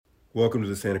Welcome to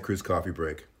the Santa Cruz Coffee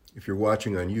Break. If you're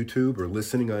watching on YouTube or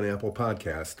listening on Apple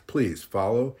Podcast, please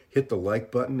follow, hit the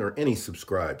like button, or any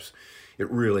subscribes.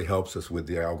 It really helps us with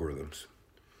the algorithms.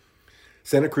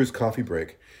 Santa Cruz Coffee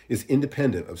Break is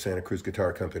independent of Santa Cruz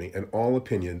Guitar Company, and all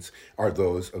opinions are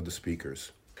those of the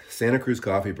speakers. Santa Cruz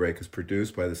Coffee Break is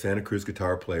produced by the Santa Cruz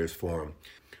Guitar Players Forum.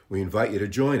 We invite you to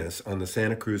join us on the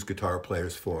Santa Cruz Guitar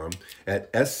Players Forum at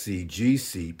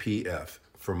SCGCPF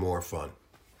for more fun.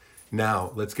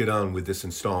 Now, let's get on with this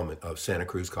installment of Santa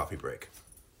Cruz Coffee Break.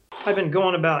 I've been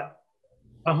going about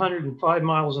 105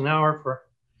 miles an hour for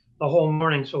the whole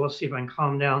morning, so let's see if I can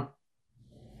calm down.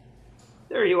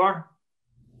 There you are.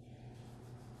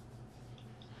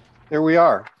 There we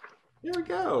are. There we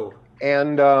go.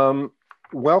 And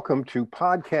welcome to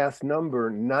podcast number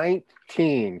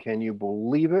 19. Can you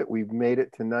believe it? We've made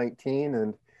it to 19.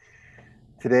 And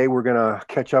today we're going to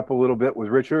catch up a little bit with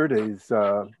Richard. He's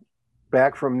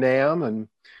back from NAMM and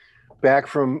back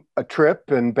from a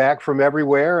trip and back from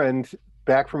everywhere and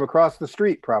back from across the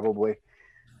street probably.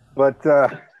 But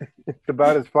it's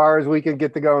about as far as we can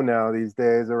get to go now these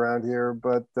days around here.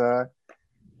 But Back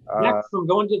from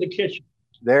going to the kitchen.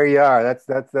 There you are. That's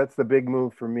the big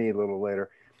move for me a little later.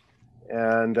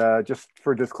 And just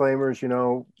for disclaimers, you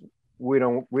know, we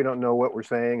don't know what we're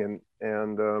saying,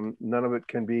 and none of it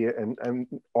can be, and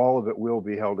all of it will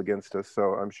be held against us.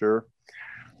 So I'm sure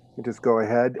you just go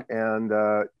ahead, and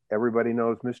everybody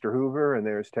knows Mr. Hoover, and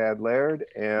there's Tad Laird,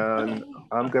 and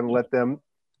I'm going to let them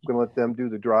do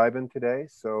the driving today.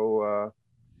 So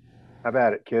have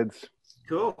at it, kids.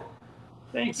 Cool.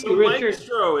 Thanks, So, Richard.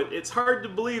 Maestro, it's hard to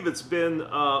believe it's been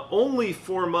only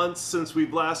 4 months since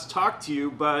we've last talked to you,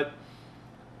 but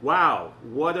wow,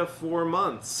 what a 4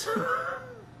 months.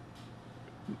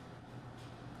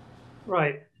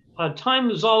 Right. Time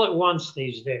is all at once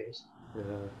these days. Yeah.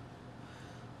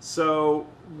 So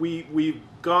we've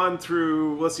gone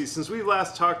through, let's see, since we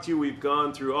last talked to you, we've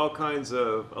gone through all kinds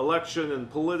of election and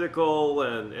political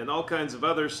and all kinds of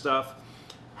other stuff.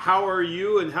 How are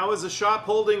you, and how is the shop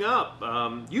holding up?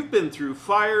 You've been through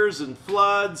fires and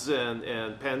floods and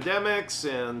pandemics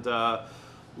and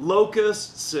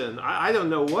locusts and I don't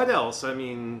know what else. I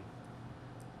mean,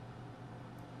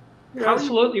 You're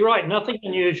absolutely right. Nothing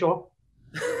unusual.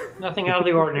 Nothing out of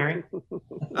the ordinary.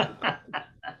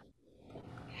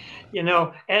 You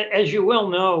know, as you well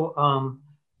know,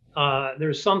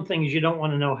 there's some things you don't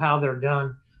want to know how they're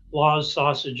done. Laws,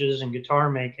 sausages, and guitar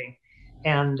making.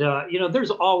 And, you know,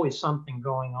 there's always something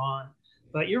going on.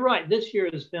 But you're right. This year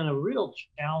has been a real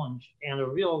challenge and a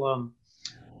real,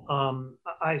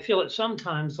 I feel it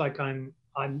sometimes like I'm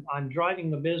driving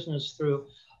the business through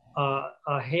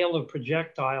a hail of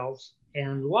projectiles.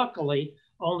 And luckily,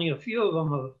 only a few of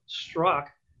them have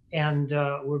struck, and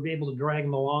we're able to drag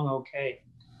them along okay.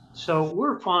 So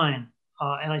we're fine.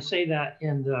 And I say that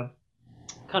in the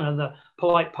kind of the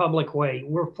polite public way.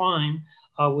 We're fine.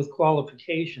 With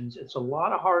qualifications. It's a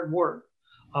lot of hard work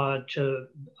to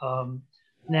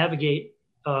navigate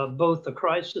both the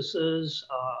crises,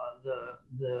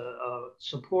 the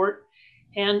support,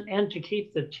 and to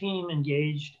keep the team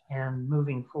engaged and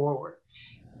moving forward.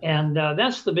 And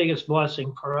that's the biggest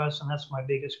blessing for us, and that's my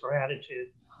biggest gratitude,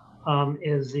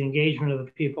 is the engagement of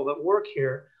the people that work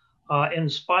here. In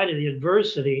spite of the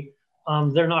adversity,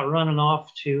 they're not running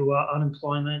off to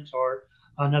unemployment or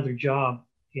another job.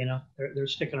 You know, they're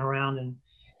sticking around,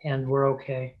 and we're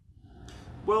okay.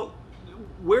 well,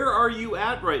 where are you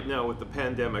at right now with the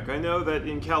pandemic? I know that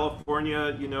in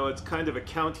California, you know, it's kind of a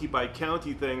county by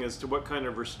county thing as to what kind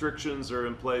of restrictions are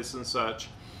in place and such.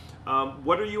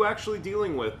 What are you actually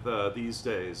dealing with these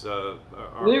days?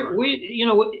 You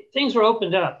know, things are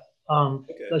opened up.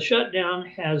 Okay. The shutdown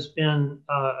has been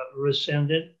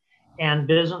rescinded, and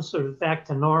business is back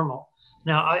to normal.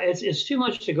 Now, it's too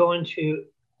much to go into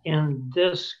in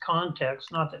this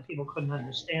context, not that people couldn't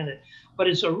understand it, but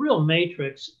it's a real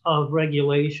matrix of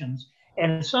regulations.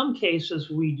 And in some cases,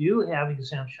 we do have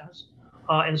exemptions.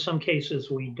 In some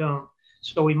cases, we don't.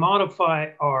 So we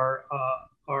modify our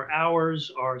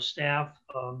hours, our staff,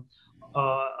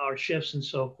 our shifts and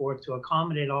so forth to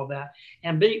accommodate all that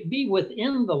and be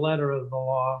within the letter of the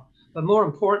law, but more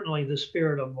importantly, the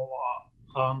spirit of the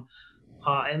law.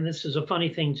 And this is a funny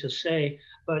thing to say,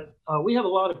 but we have a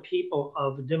lot of people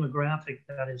of a demographic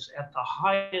that is at the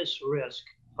highest risk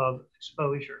of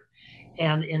exposure.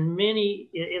 And in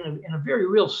a very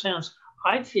real sense,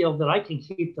 I feel that I can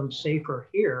keep them safer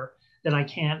here than I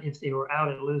can if they were out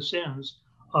at loose ends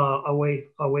away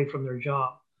from their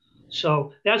job.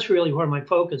 So that's really where my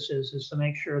focus is to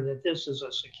make sure that this is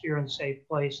a secure and safe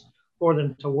place for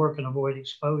them to work and avoid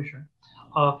exposure.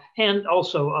 And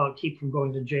also keep from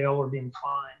going to jail or being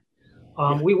fined.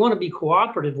 We want to be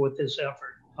cooperative with this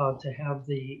effort to have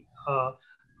the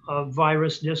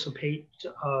virus dissipate,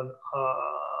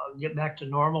 get back to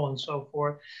normal and so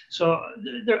forth. So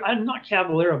I'm not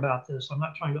cavalier about this. I'm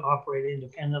not trying to operate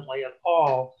independently at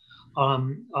all.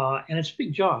 And it's a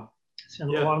big job. I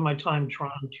spend a lot of my time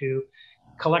trying to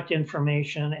collect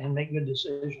information and make good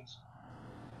decisions.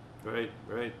 Right.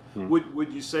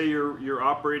 Would you say you're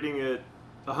operating at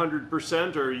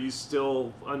 100%, or are you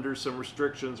still under some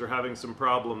restrictions or having some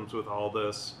problems with all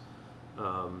this?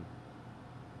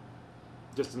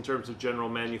 Just in terms of general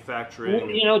manufacturing? Well,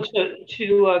 you know,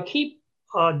 to keep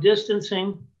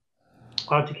distancing,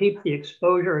 to keep the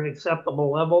exposure at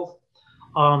acceptable levels,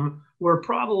 we're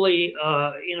probably,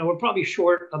 we're probably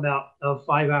short about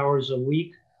 5 hours a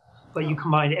week, but you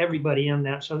combine everybody in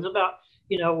that. So it's about,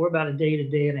 we're about a day to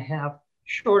day and a half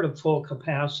short of full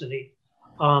capacity.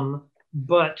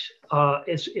 But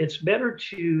it's better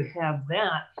to have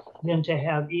that than to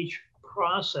have each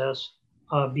process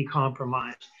be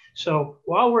compromised. So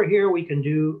while we're here, we can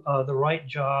do the right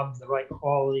job, the right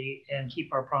quality, and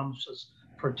keep our promises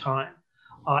for time.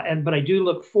 But I do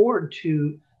look forward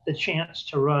to the chance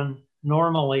to run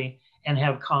normally and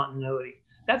have continuity.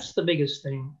 That's the biggest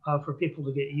thing for people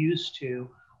to get used to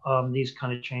these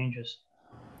kind of changes.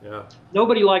 Yeah.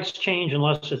 Nobody likes change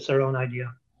unless it's their own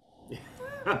idea.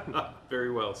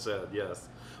 Very well said. Yes.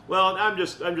 Well, I'm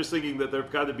just thinking that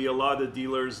there've got to be a lot of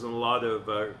dealers and a lot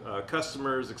of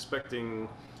customers expecting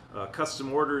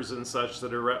custom orders and such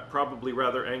that are probably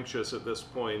rather anxious at this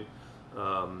point,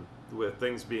 with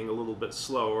things being a little bit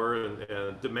slower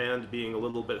and demand being a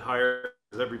little bit higher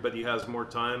as everybody has more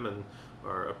time and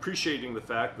are appreciating the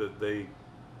fact that they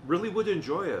really would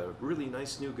enjoy a really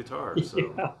nice new guitar. So.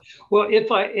 Yeah. Well,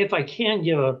 if I can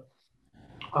give a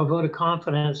vote of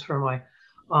confidence for my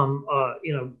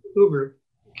uber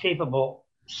capable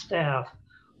staff,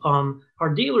 our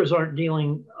dealers aren't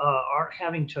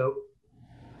having to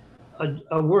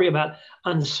worry about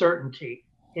uncertainty.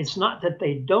 It's not that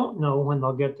they don't know when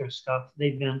they'll get their stuff.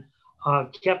 They've been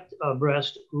kept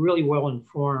abreast, really well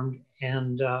informed,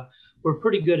 and we're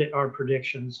pretty good at our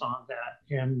predictions on that.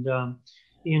 And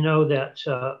that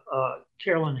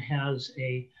Carolyn has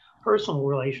a personal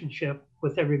relationship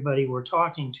with everybody we're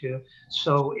talking to.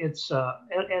 So it's,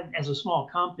 as a small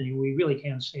company, we really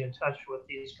can stay in touch with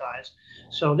these guys.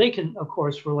 So they can, of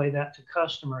course, relay that to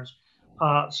customers.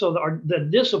 So the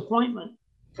disappointment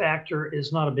factor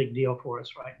is not a big deal for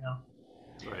us right now.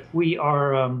 Right. We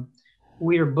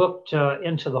are booked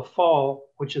into the fall,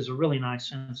 which is a really nice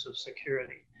sense of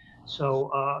security.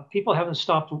 So people haven't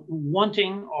stopped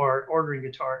wanting or ordering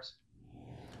guitars.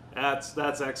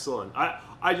 That's excellent.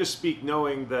 I just speak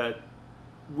knowing that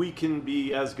we can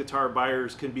be, as guitar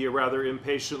buyers, can be a rather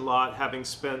impatient lot, having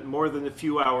spent more than a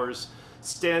few hours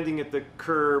standing at the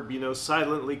curb,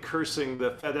 silently cursing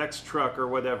the FedEx truck or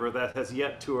whatever that has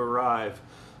yet to arrive.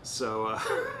 So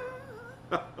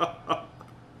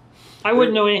I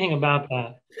wouldn't know anything about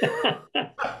that.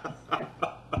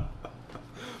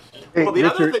 Well, the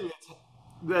other thing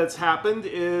that's happened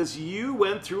is you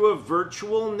went through a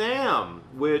virtual NAMM,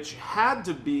 which had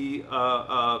to be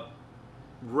a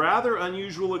rather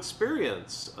unusual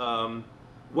experience.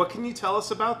 What can you tell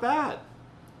us about that?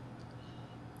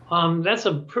 That's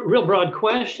a real broad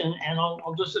question, and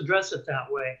I'll just address it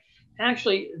that way.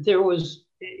 Actually,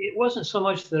 it wasn't so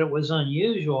much that it was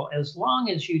unusual, as long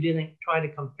as you didn't try to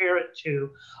compare it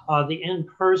to the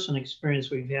in-person experience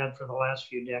we've had for the last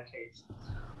few decades.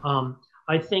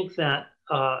 I think that,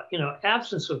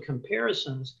 absence of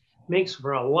comparisons makes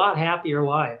for a lot happier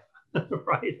life,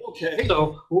 right? Okay.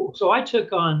 So I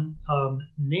took on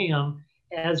NAMM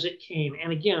as it came.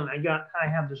 And again, I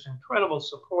have this incredible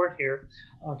support here.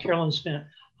 Carolyn spent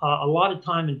a lot of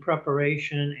time in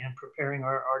preparation and preparing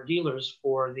our dealers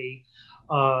for the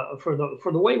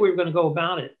way we were going to go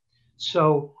about it.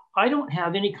 So I don't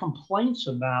have any complaints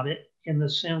about it, in the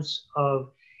sense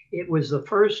of it was the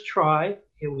first try.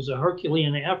 It was a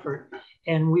Herculean effort,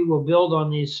 and we will build on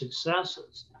these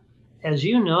successes. As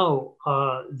you know,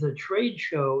 the trade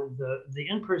show, the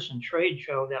in-person trade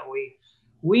show that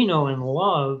we know and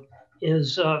love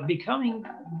is becoming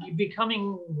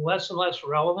less and less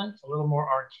relevant, a little more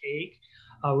archaic,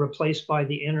 replaced by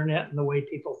the internet and the way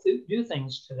people do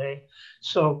things today.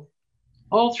 So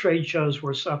all trade shows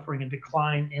were suffering a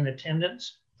decline in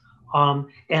attendance.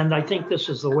 And I think this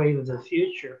is the way of the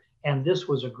future. And this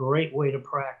was a great way to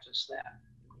practice that.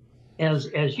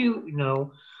 As you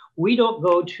know, we don't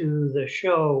go to the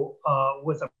show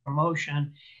with a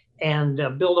promotion and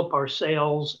build up our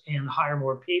sales and hire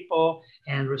more people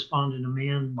and respond to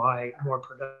demand by more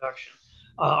production.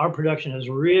 Our production is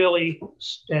really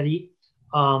steady.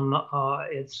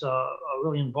 It's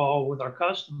really involved with our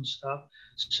custom stuff.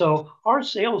 So our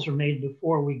sales are made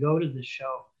before we go to the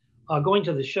show. Going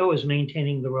to the show is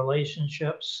maintaining the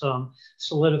relationships,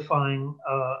 solidifying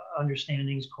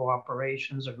understandings,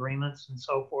 cooperations, agreements, and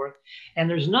so forth. And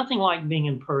there's nothing like being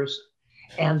in person.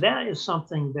 And that is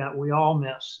something that we all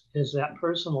miss, is that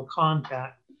personal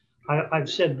contact. I've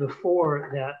said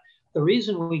before that the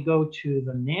reason we go to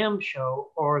the NAMM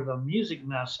show or the Music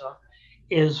Messe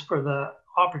is for the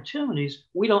opportunities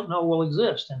we don't know will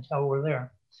exist until we're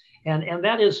there. And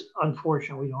that is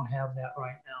unfortunate. We don't have that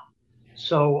right now.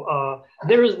 So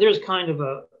there's kind of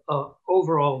a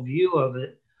overall view of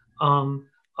it.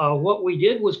 What we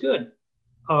did was good.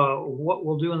 What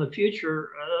we'll do in the future,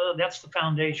 that's the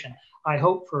foundation. I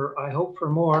hope for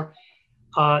more.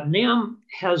 NAMM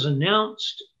has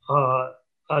announced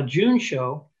a June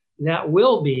show that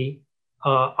will be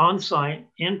on site,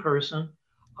 in person,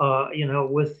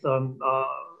 with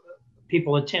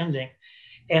people attending.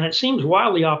 And it seems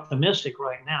wildly optimistic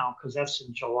right now because that's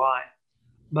in July.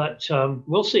 But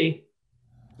we'll see.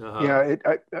 Yeah,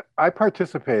 I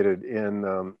participated in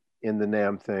the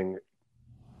NAMM thing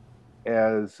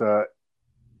as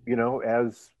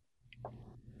as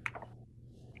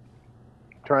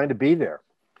trying to be there,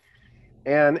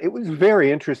 and it was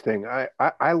very interesting.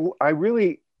 I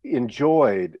really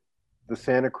enjoyed the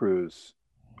Santa Cruz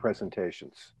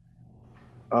presentations.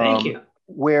 Thank you.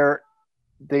 Where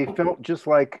they felt just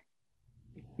like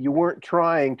you weren't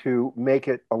trying to make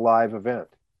it a live event.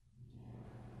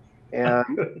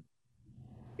 And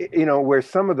where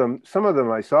some of them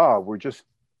I saw were just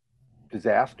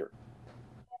disaster.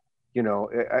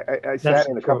 I sat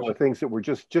in a couple of things that were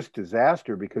just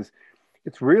disaster, because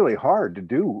it's really hard to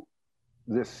do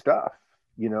this stuff,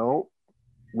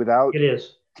 without it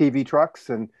is TV trucks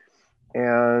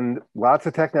and lots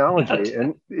of technology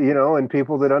and and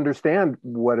people that understand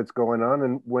what it's going on.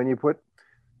 And when you put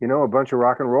a bunch of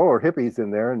rock and roll or hippies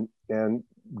in there and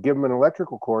give them an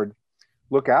electrical cord,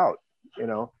 look out,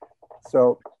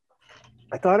 So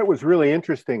I thought it was really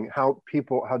interesting how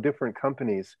different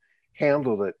companies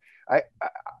handled it.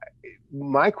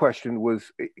 My question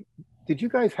was, did you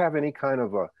guys have any kind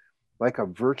of a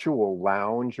virtual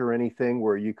lounge or anything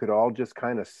where you could all just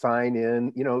kind of sign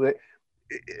in,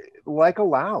 like a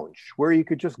lounge where you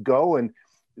could just go and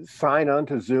sign on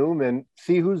to Zoom and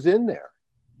see who's in there?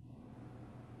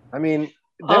 I mean,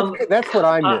 that's what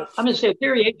I missed. I'm going to say a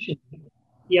variation.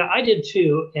 Yeah, I did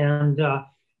too. And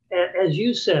as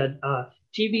you said,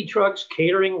 TV trucks,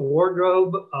 catering,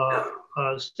 wardrobe,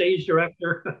 stage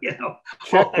director,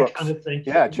 all that kind of thing.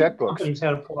 Yeah, checkbooks. Companies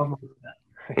had a problem with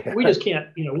that. Yeah. We just can't,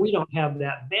 we don't have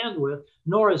that bandwidth,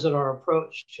 nor is it our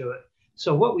approach to it.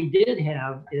 So what we did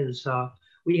have is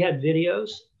we had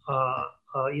videos.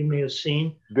 You may have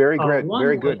seen. Very great.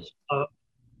 Very good.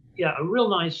 Yeah, a real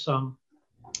nice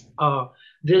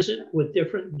visit with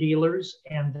different dealers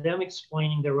and them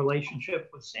explaining their relationship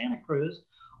with Santa Cruz,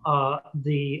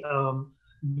 the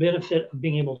benefit of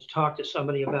being able to talk to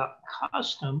somebody about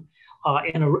custom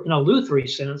in a Luthery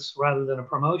sense rather than a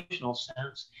promotional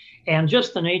sense, and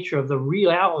just the nature of the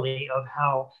reality of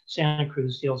how Santa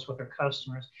Cruz deals with their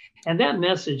customers. And that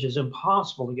message is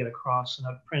impossible to get across in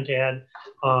a print ad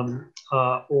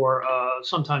or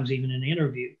sometimes even an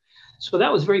interview. So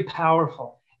that was very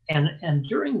powerful. And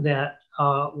during that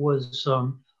was,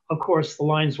 of course, the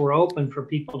lines were open for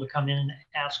people to come in and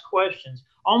ask questions,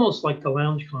 almost like the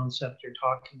lounge concept you're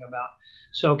talking about.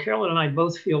 So Carolyn and I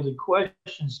both fielded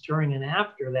questions during and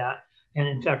after that. And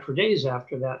in fact, for days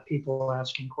after that, people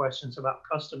asking questions about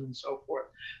custom and so forth.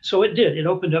 So it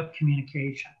opened up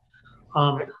communication.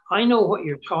 I know what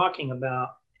you're talking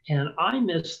about, and I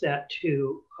miss that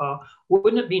too.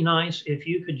 Wouldn't it be nice if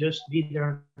you could just be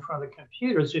there in front of the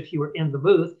computers if you were in the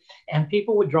booth and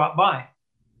people would drop by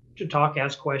to talk,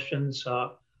 ask questions,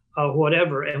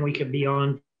 whatever, and we could be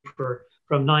on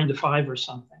from 9 to 5 or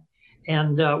something.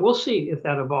 And we'll see if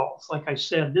that evolves. Like I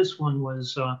said, this one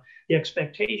was, the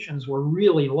expectations were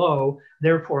really low.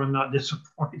 Therefore, I'm not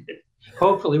disappointed.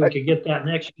 Hopefully we could get that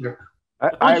next year.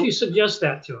 Why don't you suggest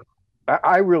that to him?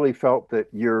 I really felt that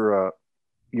your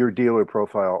dealer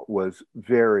profile was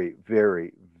very,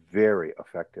 very, very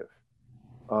effective.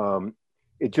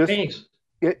 It just, Thanks.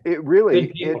 It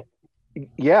really,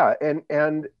 yeah.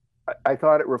 And I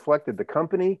thought it reflected the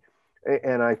company,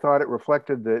 and I thought it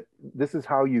reflected that this is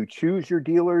how you choose your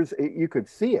dealers. You could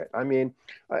see it. I mean,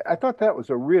 I thought that was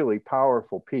a really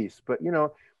powerful piece, but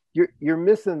you're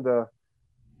missing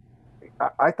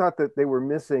I thought that they were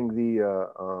missing the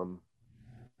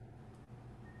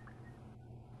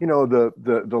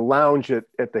lounge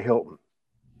at the Hilton.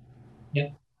 Yeah.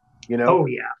 You know, Oh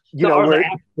yeah. you know, the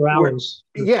after hours.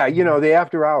 yeah, you know, the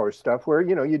after hours stuff where,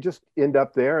 you know, you just end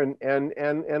up there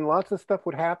and lots of stuff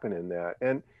would happen in that.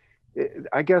 And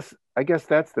I guess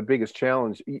that's the biggest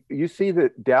challenge. You see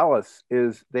that Dallas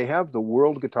they have the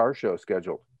World Guitar Show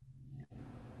scheduled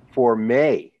for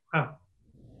May, Oh.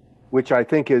 which I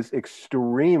think is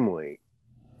extremely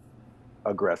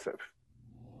aggressive,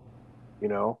 you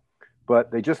know,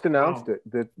 but they just announced it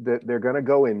that they're going to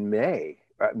go in May,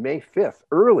 May 5th,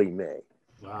 early May.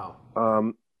 Wow.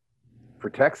 For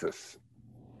Texas.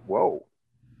 Whoa.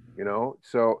 You know,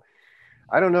 so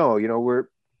I don't know, you know,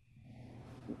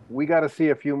 we got to see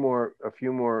a few more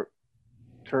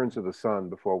turns of the sun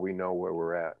before we know where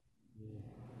we're at,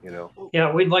 you know.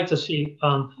 Yeah, we'd like to see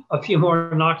a few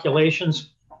more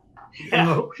inoculations and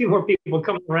a few more people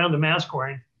coming around to mask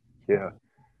wearing. Yeah.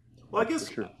 Well,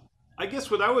 I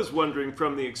guess what I was wondering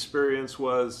from the experience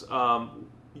was,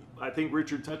 I think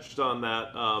Richard touched on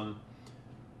that.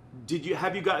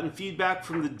 Have you gotten feedback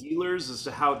from the dealers as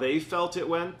to how they felt it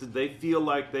went? Did they feel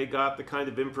like they got the kind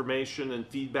of information and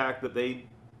feedback that they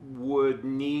would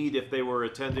need if they were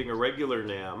attending a regular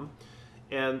NAMM?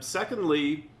 And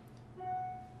secondly,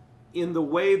 in the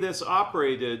way this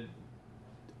operated,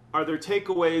 are there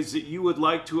takeaways that you would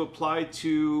like to apply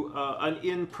to an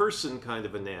in-person kind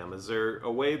of a NAMM? Is there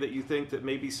a way that you think that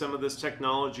maybe some of this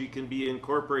technology can be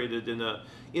incorporated in an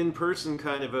in-person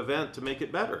kind of event to make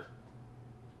it better?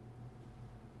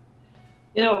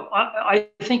 You know, I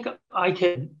think I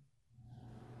can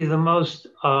be the most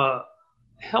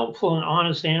helpful and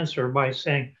honest answer by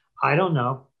saying, I don't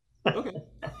know. Okay.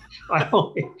 I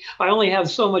only have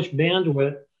so much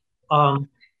bandwidth.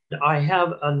 I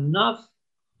have enough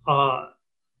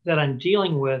that I'm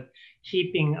dealing with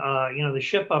keeping, you know, the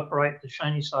ship upright, the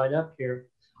shiny side up here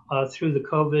through the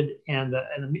COVID and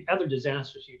the other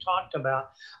disasters you talked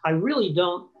about. I really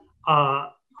don't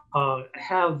have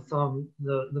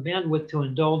the bandwidth to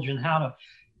indulge in how to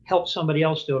help somebody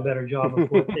else do a better job of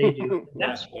what they do.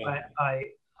 That's why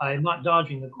I'm not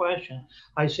dodging the question.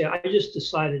 I say I just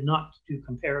decided not to do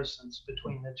comparisons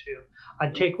between the two.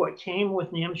 I'd take what came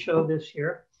with NAMM Show this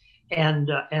year and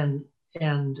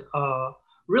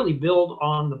really build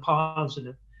on the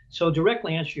positive. So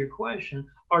directly answer your question,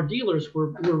 our dealers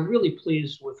were really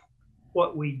pleased with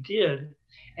what we did.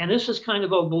 And this is kind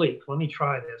of oblique. Let me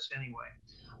try this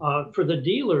anyway. For the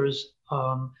dealers,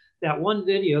 that one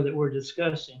video that we're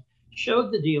discussing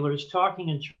showed the dealers talking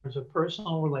in terms of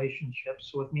personal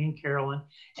relationships with me and Carolyn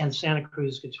and Santa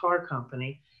Cruz Guitar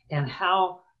Company and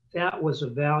how that was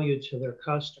of value to their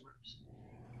customers.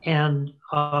 And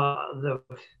the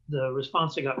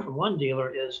response I got from one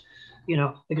dealer is, you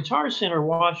know, the Guitar Center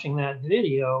watching that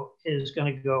video is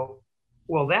going to go,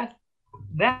 well, that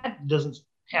doesn't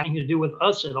have anything to do with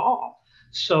us at all.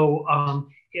 So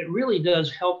it really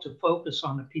does help to focus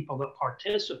on the people that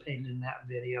participated in that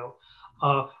video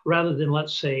rather than,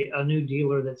 let's say, a new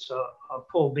dealer that's a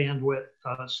full bandwidth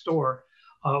store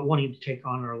wanting to take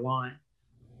on our line.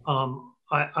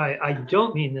 I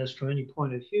don't mean this from any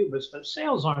point of view, but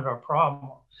sales aren't our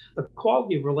problem. The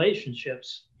quality of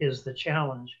relationships is the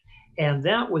challenge. And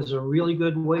that was a really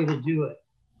good way to do it.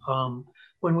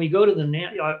 When we go to the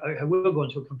NAMM, I will go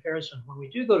into a comparison. When we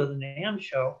do go to the NAMM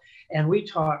show and we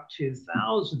talk to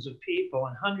thousands of people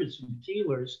and hundreds of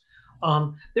dealers,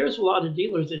 there's a lot of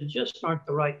dealers that just aren't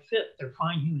the right fit. They're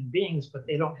fine human beings, but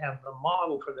they don't have the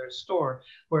model for their store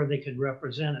where they could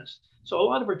represent us. So a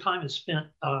lot of our time is spent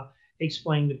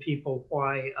explaining to people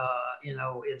why, you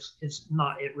know, it's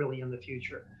not really in the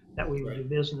future that we would do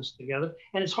business together.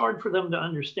 And it's hard for them to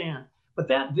understand. But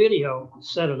that video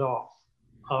said it all.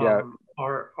 Yeah.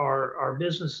 Our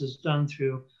business is done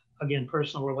through, again,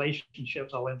 personal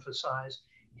relationships, I'll emphasize.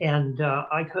 And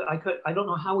I don't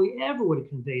know how we ever would have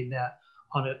conveyed that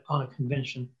on a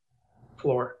convention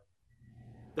floor.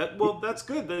 That's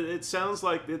good. It sounds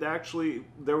like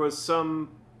there was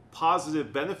some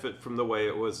positive benefit from the way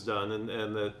it was done,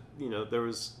 and that, you know, there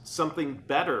was something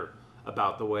better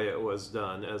about the way it was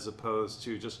done as opposed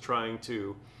to just trying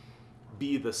to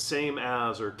be the same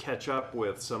as or catch up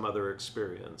with some other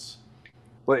experience.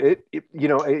 Well,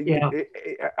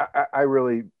 I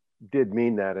really did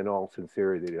mean that in all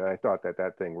sincerity. I thought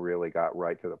that thing really got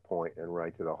right to the point and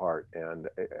right to the heart. And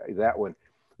that one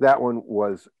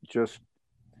was just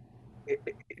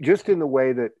in the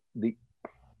way that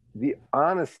the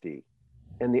honesty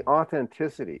and the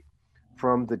authenticity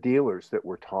from the dealers that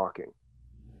were talking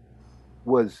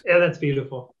was. Yeah, that's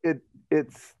beautiful.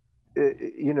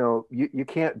 You know, you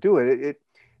can't do it.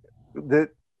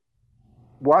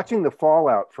 Watching the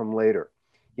fallout from later,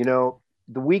 you know,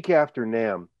 the week after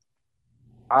NAMM,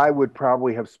 I would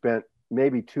probably have spent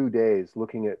maybe 2 days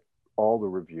looking at all the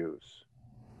reviews,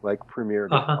 like Premier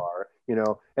Uh-huh. Guitar, you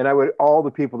know, and I would, all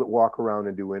the people that walk around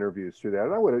and do interviews through that,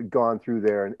 and I would have gone through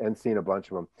there and seen a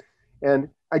bunch of them. And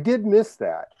I did miss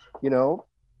that, you know.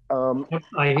 I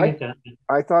I get that.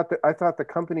 I thought the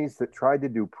companies that tried to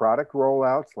do product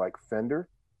rollouts like Fender,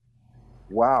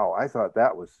 wow, I thought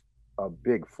that was a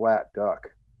big flat duck.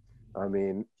 I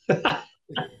mean,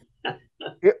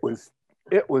 it was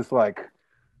like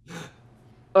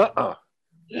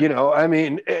you know, I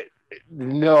mean,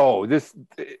 no,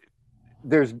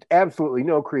 there's absolutely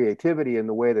no creativity in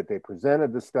the way that they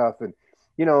presented the stuff, and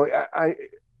you know,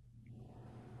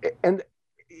 and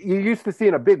you used to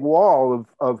seeing a big wall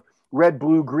of red,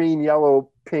 blue, green, yellow,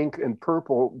 pink, and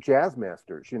purple jazz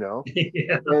masters, you know.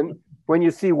 Yeah. And when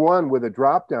you see one with a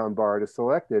drop down bar to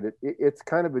select it, it's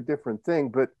kind of a different thing.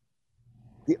 But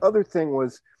the other thing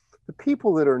was the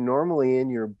people that are normally in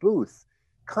your booth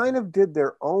kind of did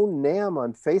their own NAM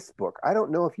on Facebook. I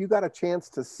don't know if you got a chance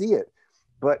to see it,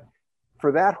 but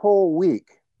for that whole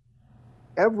week,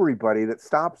 everybody that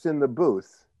stops in the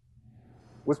booth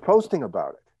was posting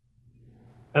about it.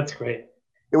 That's great.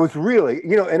 It was really,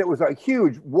 you know, and it was a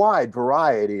huge, wide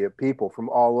variety of people from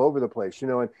all over the place, you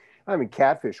know. And I mean,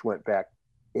 Catfish went back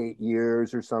 8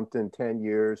 years or something, 10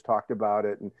 years, talked about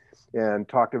it, and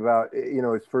talked about, you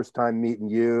know, his first time meeting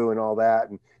you and all that.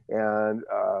 And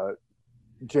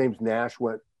James Nash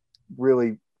went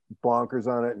really bonkers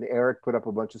on it, and Eric put up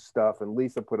a bunch of stuff, and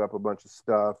Lisa put up a bunch of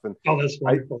stuff. And Oh, that's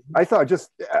wonderful. I thought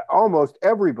just almost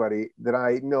everybody that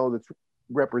I know that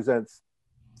represents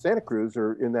Santa Cruz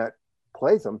or in that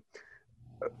plays them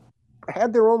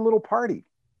had their own little party,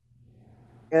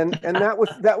 and that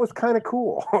was kind of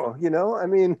cool. You know, I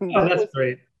mean, Oh, that's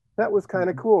great. That was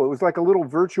kind of cool. It was like a little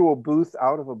virtual booth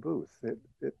out of a booth. It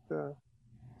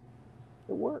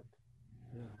worked.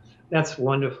 That's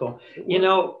wonderful. You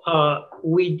know,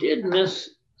 we did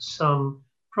miss some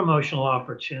promotional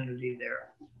opportunity there.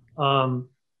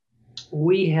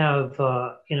 We have,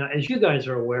 you know, as you guys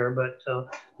are aware, but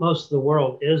most of the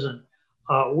world isn't.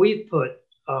 We've put,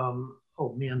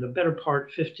 oh man, the better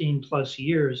part 15 plus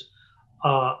years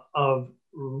of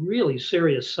really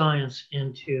serious science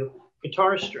into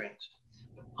guitar strings.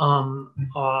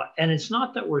 And it's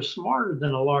not that we're smarter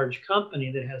than a large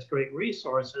company that has great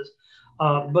resources,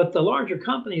 but the larger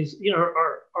companies, you know,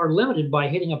 are limited by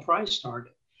hitting a price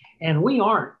target, and we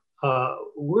aren't.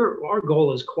 Our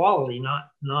goal is quality, not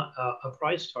a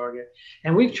price target.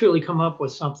 And we've truly come up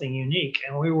with something unique,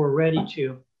 and we were ready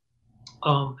to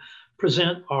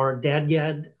present our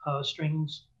Dadgad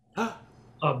strings,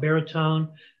 baritone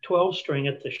 12 string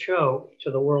at the show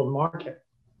to the world market,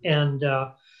 and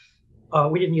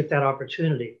we didn't get that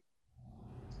opportunity.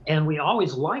 And we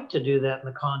always like to do that in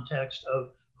the context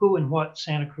of who and what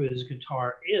Santa Cruz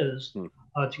guitar is,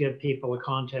 to give people a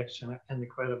context and the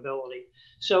credibility.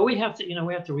 So we have to, you know,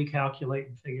 we have to recalculate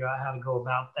and figure out how to go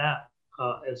about that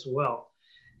as well.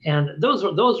 And those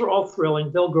are all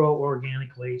thrilling. They'll grow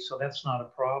organically, so that's not a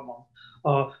problem.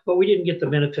 But we didn't get the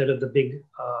benefit of the big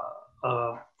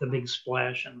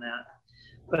splash in that.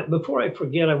 But before I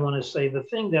forget, I want to say the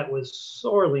thing that was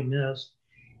sorely missed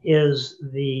is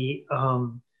the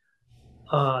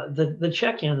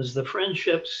check-ins, the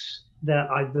friendships that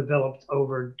I've developed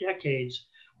over decades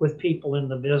with people in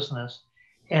the business.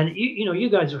 And you know, you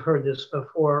guys have heard this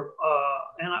before,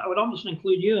 and I would almost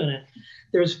include you in it.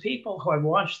 There's people who I've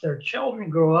watched their children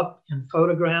grow up in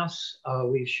photographs.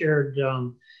 We've shared,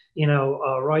 you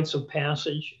know, rites of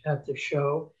passage at the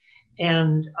show,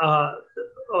 and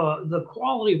the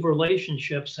quality of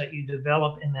relationships that you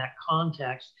develop in that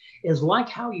context is like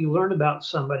how you learn about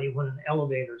somebody when an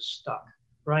elevator's stuck,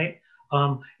 right?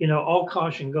 You know, all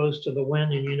caution goes to the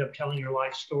wind, and you end up telling your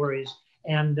life stories,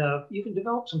 and you can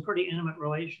develop some pretty intimate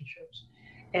relationships.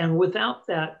 And without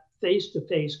that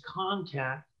face-to-face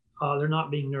contact, they're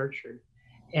not being nurtured.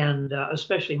 And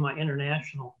especially my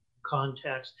international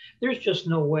context, there's just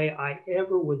no way I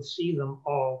ever would see them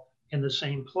all in the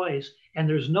same place. And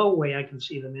there's no way I can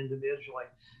see them individually.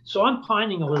 So I'm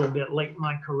finding a little bit late in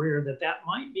my career that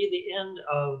might be the end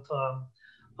of,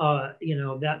 you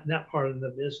know, that part of the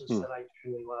business that I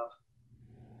truly love.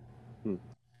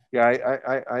 Yeah,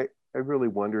 I really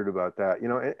wondered about that, you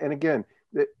know, and again,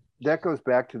 that goes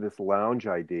back to this lounge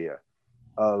idea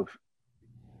of,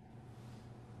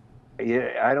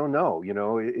 yeah, I don't know, you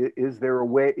know, is there a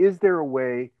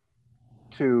way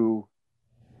to,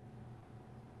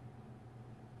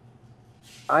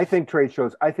 I think trade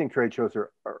shows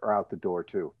are out the door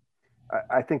too.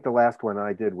 I think the last one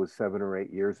I did was 7 or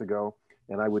 8 years ago,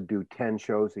 and I would do 10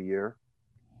 shows a year.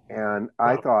 And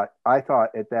I thought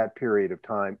at that period of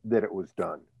time that it was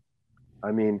done.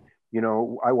 I mean, You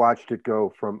know, I watched it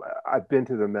go from, I've been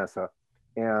to the Mesa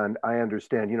and I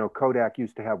understand, you know, Kodak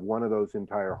used to have one of those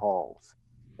entire halls,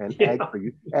 and Yeah.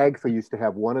 Agfa used to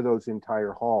have one of those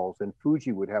entire halls, and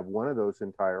Fuji would have one of those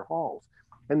entire halls.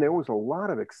 And there was a lot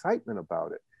of excitement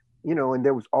about it, you know, and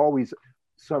there was always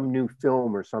some new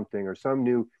film or something, or some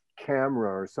new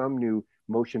camera or some new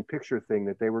motion picture thing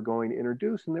that they were going to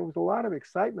introduce. And there was a lot of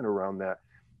excitement around that.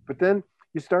 But then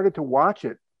you started to watch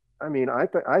it. I mean, I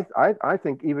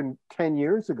think even 10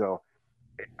 years ago,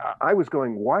 I was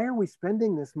going, why are we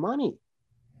spending this money?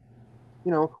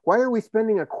 You know, why are we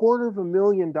spending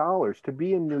 $250,000 to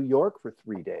be in New York for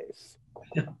 3 days?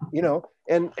 You know,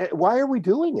 and why are we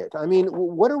doing it? I mean,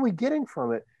 what are we getting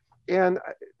from it? And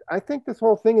I think this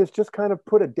whole thing has just kind of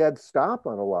put a dead stop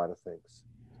on a lot of things,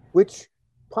 which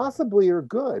possibly are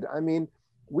good. I mean,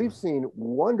 we've seen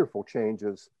wonderful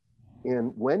changes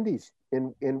in Wendy's,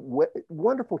 in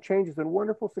wonderful changes and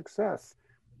wonderful success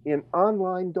in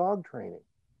online dog training.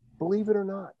 Believe it or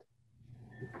not.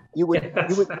 You would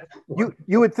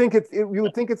think it's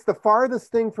the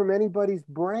farthest thing from anybody's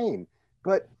brain.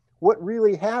 But what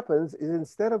really happens is,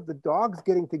 instead of the dogs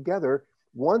getting together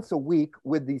once a week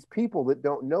with these people that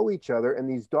don't know each other and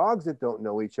these dogs that don't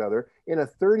know each other in a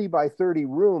 30 by 30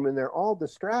 room, and they're all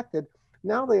distracted,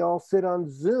 now they all sit on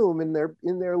Zoom in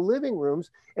their living rooms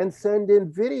and send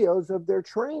in videos of their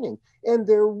training, and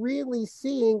they're really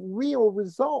seeing real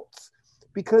results,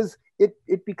 because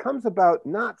it becomes about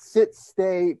not sit,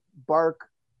 stay, bark,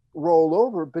 roll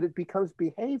over, but it becomes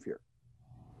behavior.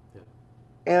 Yeah.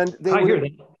 And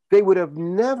they would have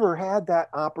never had that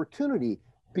opportunity,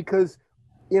 because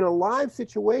in a live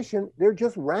situation, they're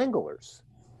just wranglers.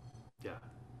 Yeah.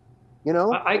 You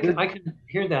know? I can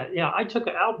hear that. Yeah, I took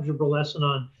an algebra lesson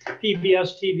on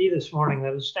PBS TV this morning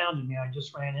that astounded me. I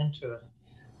just ran into it.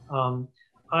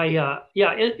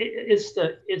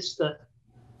 It's the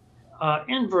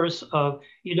inverse of,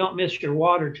 you don't miss your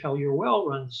water till your well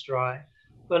runs dry.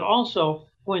 But also,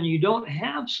 when you don't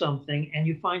have something and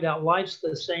you find out life's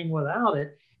the same without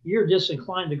it, you're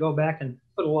disinclined to go back and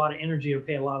put a lot of energy or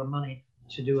pay a lot of money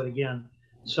to do it again.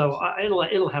 So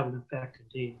it'll have an effect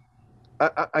indeed.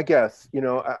 I guess, you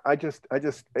know, I just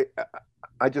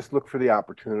look for the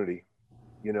opportunity,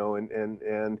 you know,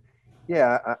 and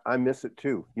yeah, I miss it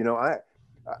too. You know,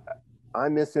 I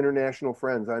miss international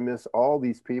friends. I miss all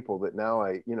these people that now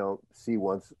I, you know, see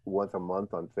once a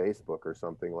month on Facebook or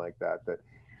something like that.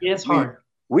 Yeah, it's hard.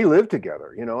 We live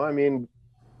together, you know, I mean,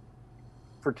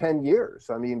 for 10 years.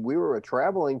 I mean, we were a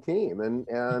traveling team, and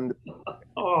you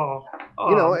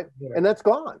know, and that's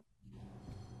gone.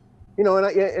 You know,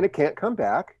 and it can't come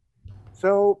back.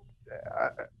 So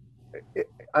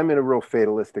I'm in a real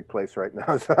fatalistic place right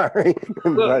now. Sorry.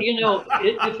 Well, you know,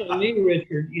 if I may,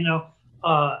 Richard, you know,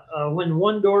 when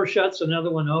one door shuts,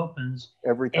 another one opens.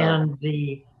 Every time.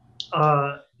 And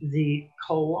the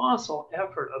colossal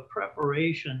effort of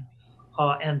preparation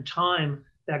and time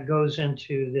that goes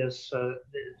into this to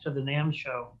the NAMM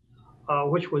show,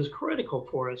 which was critical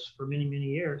for us for many, many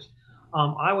years,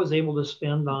 I was able to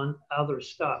spend on other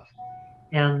stuff,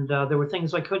 and there were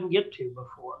things I couldn't get to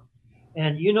before.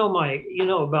 And you know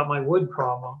about my wood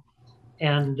problem,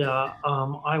 and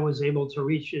I was able to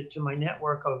reach it to my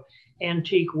network of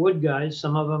antique wood guys.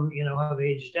 Some of them, you know, have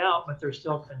aged out, but they're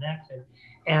still connected.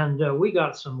 And we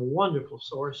got some wonderful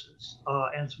sources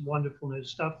and some wonderful new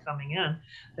stuff coming in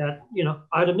that, you know,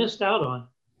 I'd have missed out on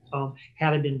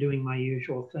had I been doing my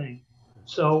usual thing.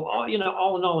 So, you know,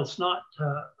 all in all, it's not,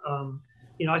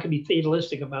 you know, I can be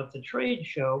fatalistic about the trade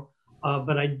show,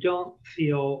 but I don't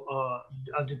feel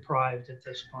deprived at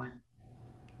this point.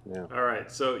 Yeah. All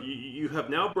right. So you have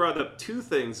now brought up two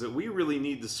things that we really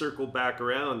need to circle back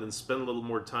around and spend a little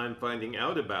more time finding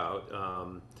out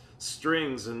about.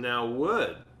 Strings and now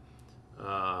wood.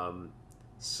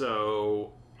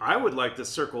 So I would like to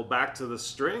circle back to the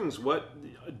strings. What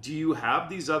do you have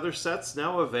these other sets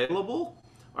now available?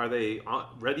 Are they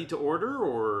ready to order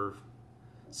or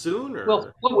soon? Or?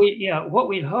 Well, what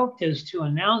we hoped is to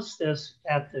announce this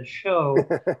at the show.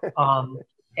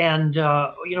 And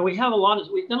you know, we've done a lot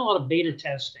of beta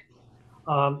testing.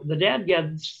 The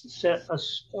DADGAD set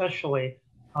especially,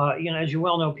 you know, as you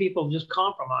well know, people just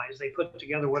compromise. They put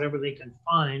together whatever they can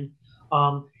find.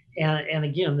 And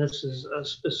again, this is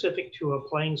specific to a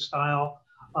playing style,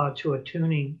 to a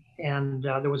tuning. And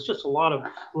there was just a lot of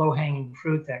low-hanging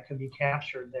fruit that could be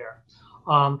captured there.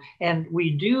 And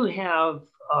we do have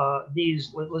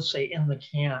these, let's say, in the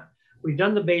can. We've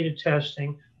done the beta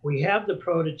testing. We have the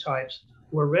prototypes.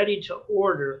 We're ready to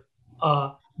order.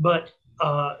 But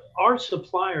our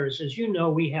suppliers, as you know,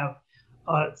 we have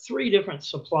 3 different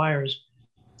suppliers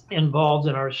involved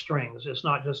in our strings. It's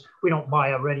not just, we don't buy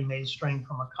a ready-made string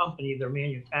from a company. They're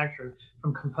manufactured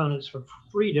from components from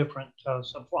 3 different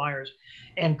suppliers.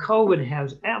 And COVID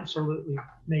has absolutely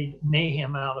made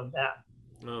mayhem out of that.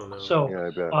 Oh, no. So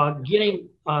Yeah,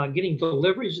 getting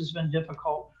deliveries has been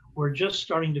difficult. We're just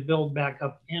starting to build back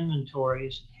up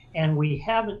inventories, and we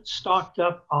haven't stocked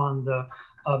up on the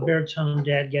baritone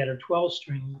Dadgadder 12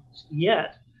 strings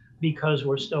yet because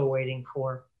we're still waiting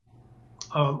for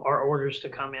our orders to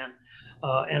come in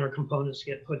and our components to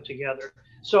get put together.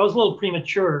 So I was a little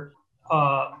premature,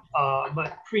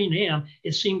 but pre-NAMM,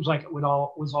 it seems like it was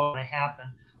all going to happen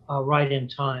right in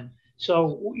time.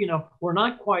 So, you know, we're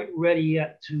not quite ready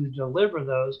yet to deliver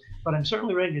those, but I'm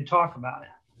certainly ready to talk about it.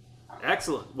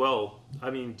 Excellent. Well, I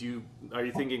mean, are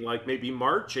you thinking like maybe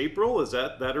March, April? Is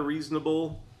that a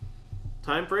reasonable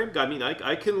time frame? I mean,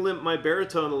 I can limp my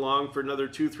baritone along for another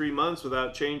 2-3 months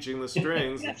without changing the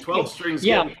strings. 12 strings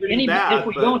getting pretty bad.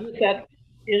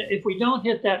 If we don't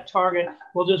hit that target,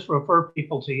 we'll just refer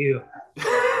people to you.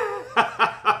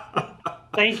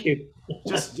 Thank you.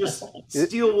 Just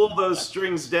steel wool those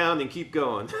strings down and keep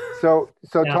going. So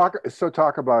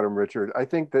talk about them, Richard. I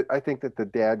think that the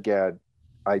Dadgad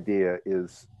idea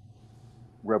is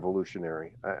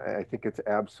revolutionary. I think it's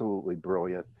absolutely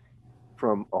brilliant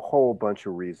from a whole bunch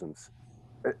of reasons.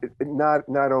 Not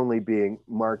only being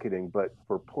marketing, but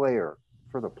for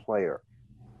the player.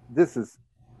 This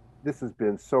has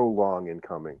been so long in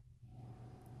coming.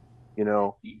 You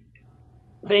know.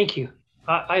 Thank you.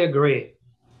 I agree.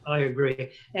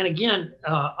 And again,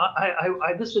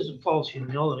 this isn't false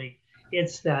humility.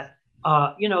 It's that,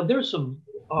 you know, there's some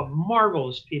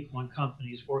marvelous people and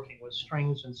companies working with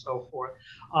strings and so forth,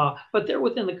 but they're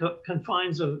within the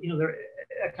confines of, you know, their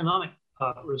economic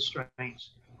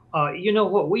restraints. You know,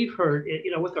 what we've heard,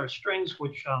 you know, with our strings,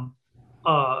 which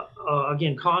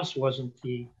again, cost wasn't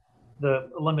the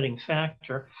limiting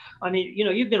factor. I mean, you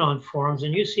know, you've been on forums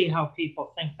and you see how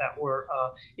people think that we're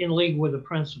in league with the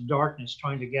Prince of Darkness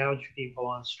trying to gouge people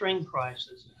on string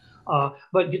prices.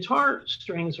 But guitar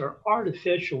strings are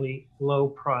artificially low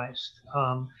priced.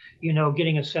 You know,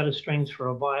 getting a set of strings for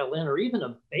a violin or even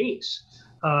a bass,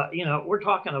 you know, we're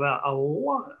talking about a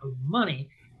lot of money,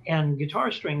 and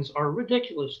guitar strings are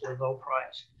ridiculously low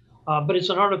priced. But it's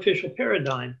an artificial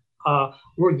paradigm.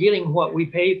 We're getting what we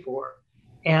pay for.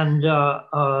 And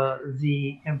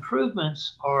the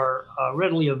improvements are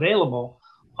readily available.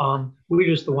 We're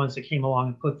just the ones that came along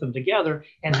and put them together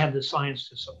and had the science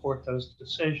to support those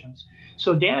decisions.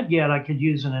 So Dadgad, I could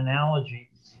use an analogy.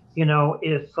 You know,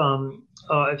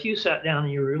 if you sat down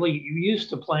and you're used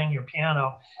to playing your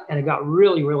piano and it got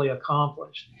really, really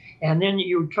accomplished, and then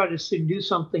you try to do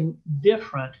something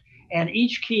different, and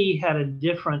each key had a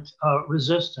different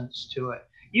resistance to it,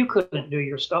 you couldn't do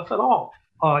your stuff at all.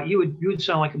 You would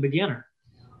sound like a beginner.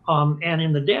 And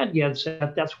in the Dadgad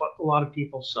set, that's what a lot of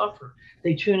people suffer.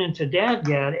 They tune into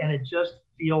Dadgad and it just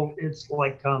it's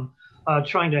like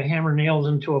trying to hammer nails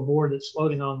into a board that's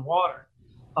floating on water.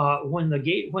 When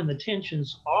the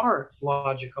tensions are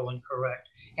logical and correct,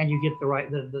 and you get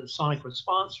the sonic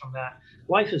response from that,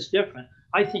 life is different.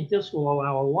 I think this will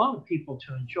allow a lot of people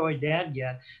to enjoy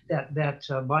Dadgad that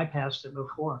bypassed it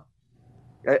before.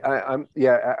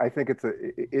 I think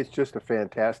it's just a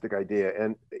fantastic idea.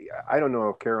 And I don't know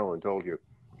if Carolyn told you,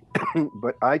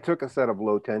 but I took a set of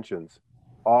low tensions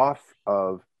off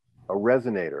of a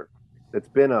resonator that's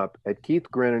been up at Keith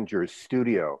Greninger's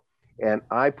studio, and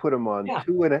I put them on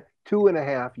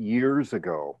 2.5 years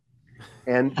ago,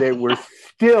 and they were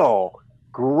still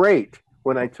great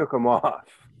when I took them off.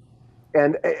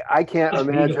 And I can't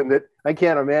imagine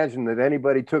that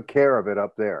anybody took care of it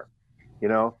up there, you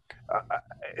know.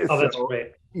 That's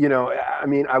great. You know, I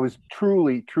mean, I was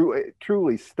truly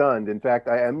stunned. In fact,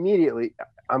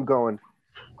 I'm going,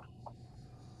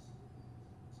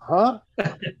 huh?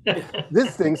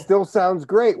 This thing still sounds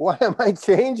great. Why am I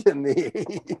changing these?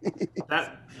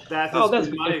 That has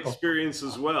been my experience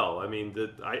as well. I mean,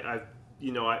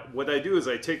 what I do is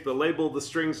I take the label of the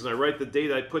strings and I write the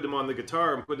date I put them on the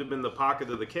guitar and put them in the pocket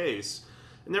of the case.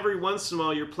 And every once in a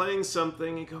while, you're playing something,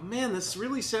 and you go, man, this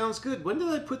really sounds good. When did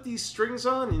I put these strings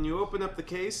on? And you open up the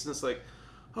case, and it's like,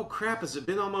 oh, crap, has it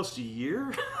been almost a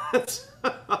year?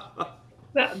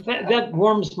 that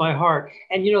warms my heart.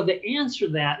 And, you know, the answer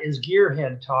to that is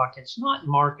gearhead talk. It's not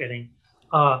marketing.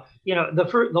 You know,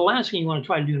 the last thing you want to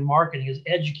try to do in marketing is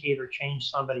educate or change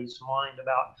somebody's mind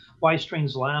about why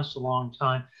strings last a long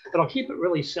time. But I'll keep it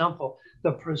really simple.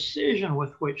 The precision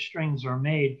with which strings are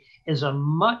made is a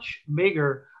much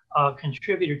bigger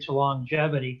contributor to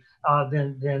longevity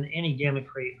than any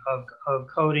gimmickry of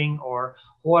coating or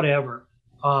whatever.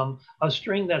 A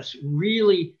string that's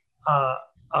really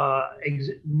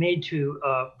made to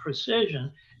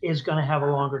precision is going to have a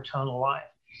longer tonal life.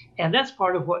 And that's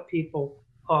part of what people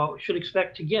should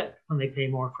expect to get when they pay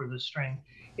more for the string,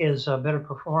 is better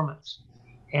performance.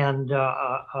 And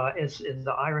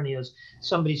the irony is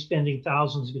somebody spending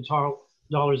thousands of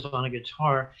dollars on a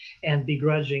guitar and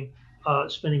begrudging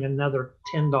spending another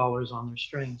 $10 on their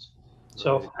strings.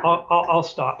 So I'll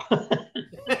stop.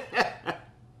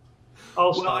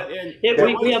 I'll stop.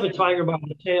 We have a tiger by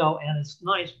the tail, and it's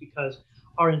nice because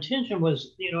our intention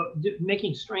was,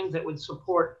 making strings that would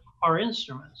support our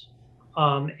instruments,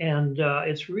 and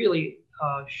it's really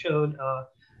showed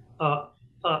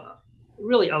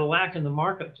really a lack in the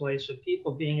marketplace of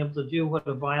people being able to do what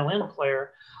a violin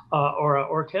player or an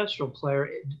orchestral player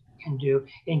can do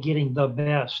in getting the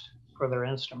best for their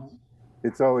instrument.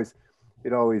 The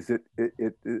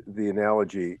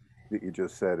analogy that you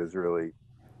just said is really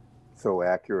so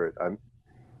accurate.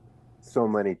 So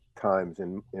many times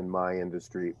in my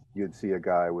industry, you'd see a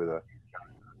guy with a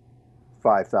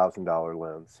 $5,000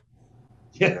 lens,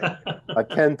 a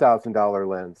 $10,000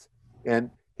 lens, and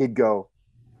he'd go,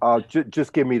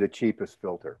 just give me the cheapest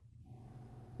filter.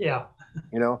 Yeah.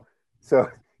 So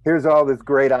here's all this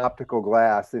great optical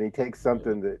glass, and he takes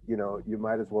something that, you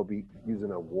might as well be using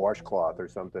a washcloth or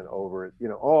something over it,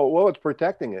 oh, well, it's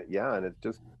protecting it. Yeah. And it's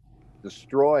just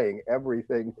destroying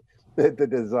everything that the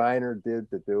designer did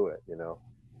to do it,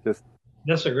 just.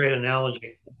 That's a great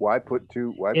analogy. Why put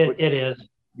it is.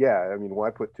 Yeah. I mean, why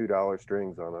put $2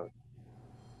 strings on a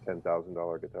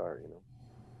 $10,000 guitar,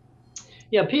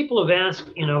 Yeah, people have asked,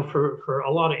 for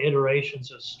a lot of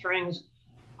iterations of strings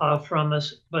from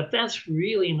us, but that's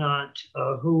really not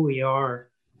who we are.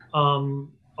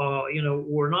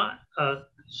 We're not a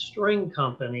string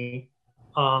company.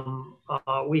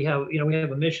 We have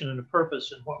a mission and a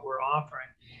purpose in what we're offering,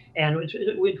 and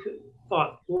we've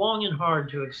thought long and hard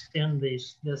to extend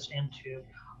this into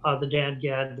the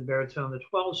DADGAD, the baritone, the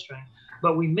 12-string.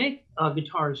 But we make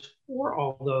guitars for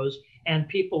all those, and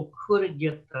people couldn't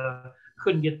get the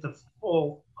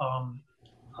full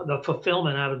the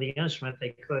fulfillment out of the instrument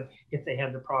they could if they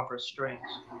had the proper strings.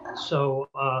 So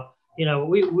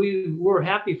we're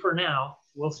happy for now.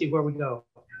 We'll see where we go.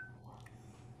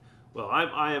 Well,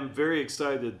 I am very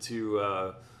excited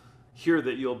to hear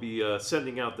that you'll be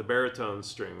sending out the baritone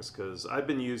strings, because I've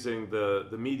been using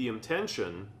the medium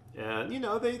tension, and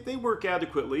they work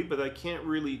adequately, but I can't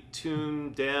really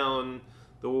tune down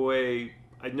the way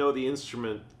I know the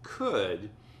instrument could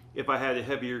if I had a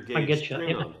heavier gauge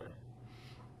string on there.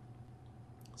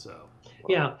 So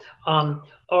yeah,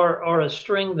 or a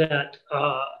string that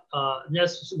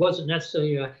wasn't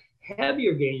necessarily a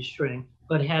heavier gauge string,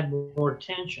 but had more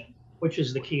tension, which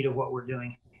is the key to what we're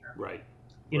doing here. Right.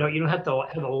 You don't have to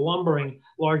have a lumbering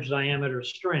large diameter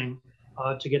string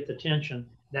to get the tension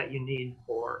that you need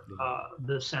for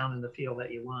the sound and the feel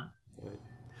that you want. Right.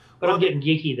 But I'm getting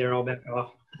geeky there. I'll back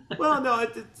off. Well, no,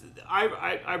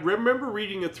 I remember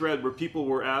reading a thread where people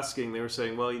were asking, they were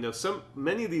saying, well,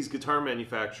 many of these guitar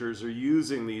manufacturers are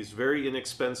using these very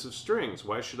inexpensive strings.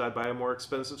 Why should I buy a more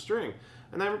expensive string?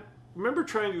 And I remember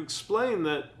trying to explain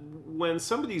that when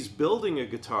somebody's building a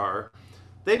guitar,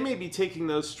 they may be taking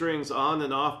those strings on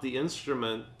and off the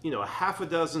instrument, a half a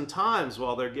dozen times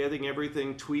while they're getting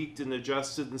everything tweaked and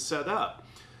adjusted and set up.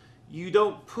 You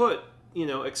don't put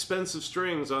expensive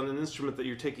strings on an instrument that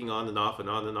you're taking on and off and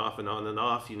on and off and on and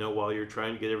off, while you're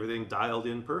trying to get everything dialed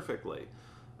in perfectly.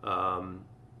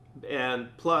 And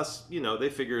plus, they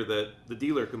figure that the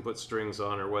dealer can put strings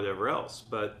on or whatever else,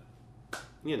 but,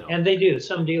 And they do.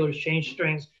 Some dealers change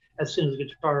strings as soon as the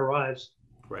guitar arrives.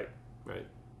 Right.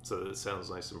 So that it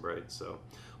sounds nice and bright. So,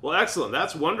 well, excellent.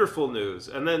 That's wonderful news.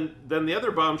 And then the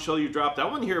other bombshell you dropped, I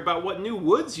want to hear about what new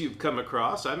woods you've come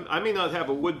across. I may not have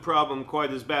a wood problem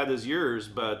quite as bad as yours,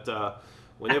 but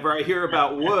whenever I hear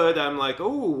about wood, I'm like,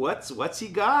 oh, what's he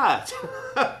got?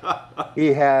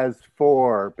 He has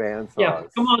 4 bandsaws. Yeah,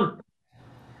 come on.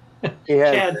 He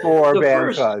has Chad, 4 bandsaws. The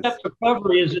first step to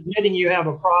recovery is admitting you have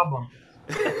a problem.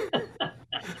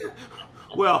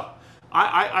 Well,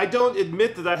 I don't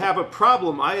admit that I have a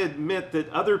problem. I admit that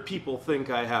other people think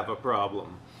I have a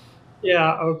problem.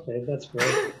 Yeah, okay, that's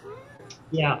great.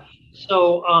 Yeah,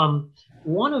 so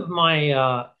one of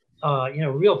my,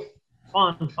 real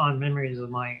fond memories of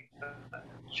my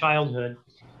childhood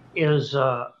is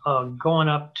going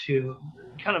up to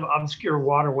kind of obscure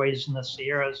waterways in the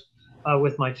Sierras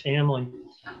with my family.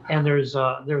 And there's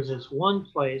this one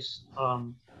place,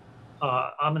 I'm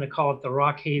going to call it the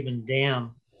Rock Haven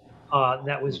Dam,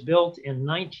 that was built in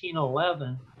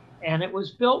 1911, and it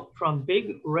was built from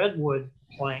big redwood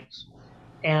planks.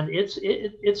 And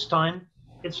it's time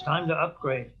to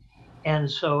upgrade. And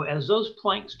so as those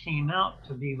planks came out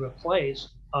to be replaced,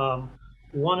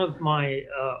 one of my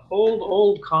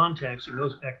old contacts, it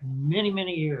goes back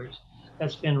many years,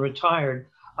 that's been retired,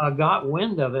 got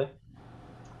wind of it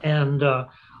and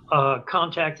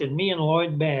contacted me and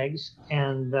Lloyd Baggs,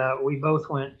 and we both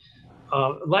went.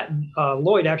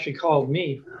 Lloyd actually called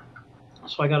me,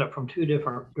 so I got it from two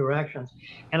different directions,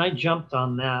 and I jumped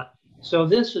on that. So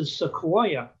this is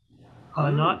Sequoia,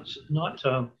 not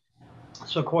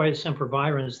Sequoia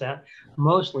sempervirens that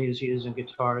mostly is used in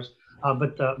guitars,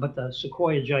 but the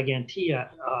Sequoia gigantea,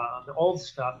 the old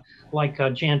stuff, like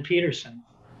Jan Peterson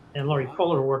and Laurie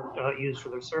Fuller used for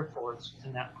their surfboards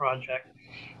in that project,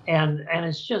 and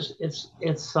it's just it's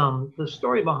the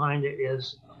story behind it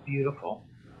is beautiful,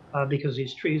 because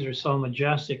these trees are so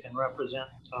majestic and represent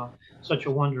such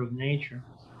a wonder of nature.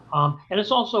 And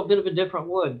it's also a bit of a different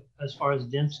wood as far as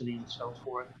density and so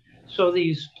forth. So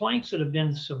these planks that have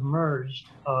been submerged,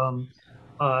 when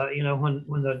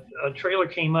the trailer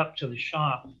came up to the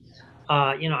shop,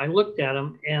 I looked at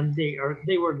them, and they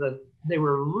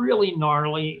were really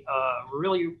gnarly,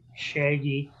 really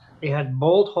shaggy. They had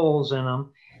bolt holes in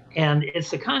them, and it's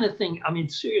the kind of thing. I mean,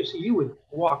 seriously, you would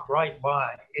walk right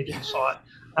by if you saw it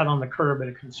out on the curb at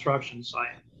a construction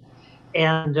site.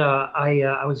 And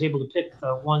I was able to pick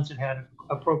the ones that had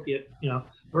appropriate,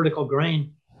 vertical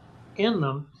grain in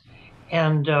them.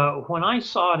 And when I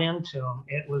saw it into them,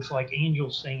 it was like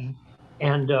angels singing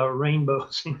and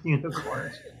rainbows and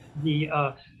unicorns.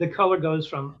 The color goes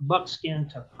from buckskin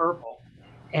to purple,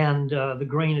 and the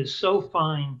grain is so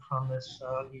fine from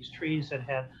these trees that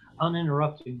had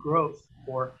uninterrupted growth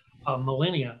for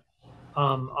millennia.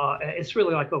 It's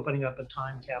really like opening up a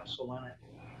time capsule in it,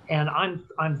 and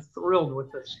I'm thrilled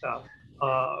with this stuff.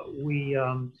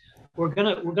 We're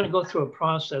gonna go through a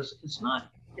process. It's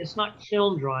not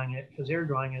kiln drying it, because air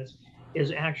drying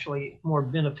is actually more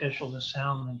beneficial to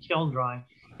sound than kiln drying.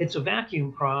 It's a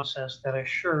vacuum process that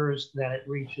assures that it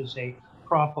reaches a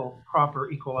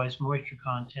proper equalized moisture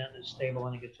content that's stable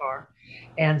in a guitar.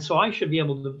 And so I should be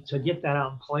able to get that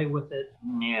out and play with it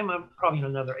probably in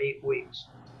another 8 weeks.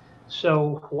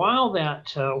 So while I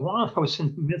was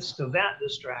in the midst of that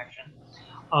distraction,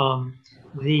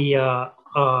 we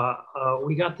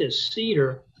got this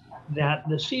cedar. That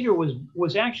the cedar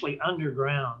was actually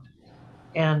underground,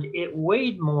 and it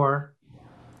weighed more.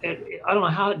 I don't know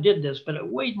how it did this, but it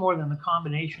weighed more than the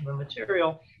combination of the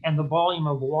material and the volume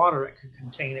of water it could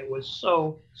contain. It was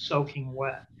so soaking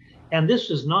wet. And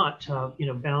this is not,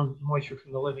 bound moisture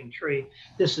from the living tree.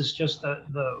 This is just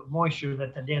the moisture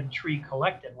that the dead tree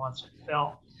collected once it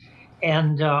fell.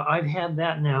 And I've had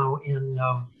that now in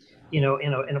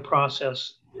a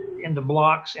process into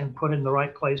blocks and put in the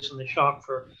right place in the shop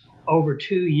for over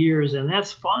 2 years, and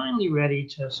that's finally ready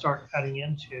to start cutting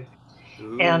into.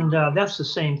 Ooh. And that's the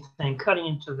same thing. Cutting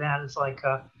into that is like,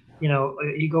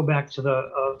 you go back to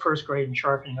the first grade and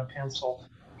sharpening a pencil,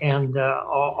 and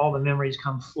all the memories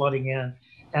come flooding in,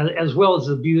 as well as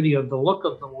the beauty of the look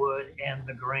of the wood and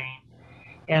the grain.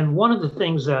 And one of the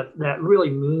things that really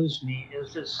moves me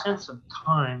is this sense of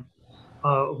time.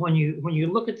 When you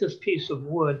look at this piece of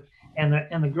wood, and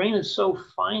the grain is so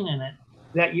fine in it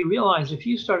that you realize if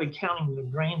you started counting the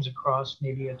grains across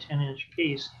maybe a 10-inch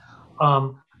piece,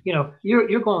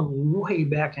 you're going way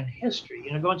back in history.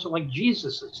 Going to like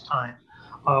Jesus's time,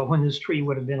 when this tree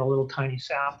would have been a little tiny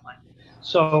sapling.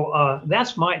 So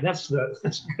that's a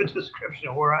good description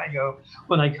of where I go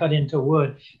when I cut into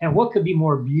wood. And what could be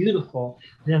more beautiful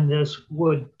than this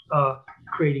wood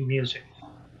creating music?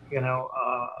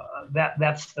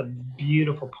 That's the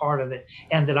beautiful part of it,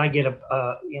 and that I get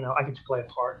I get to play a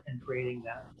part in creating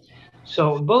that.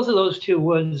 So both of those two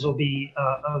woods will be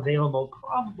available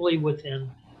probably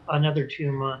within another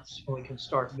 2 months when we can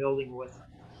start building with them.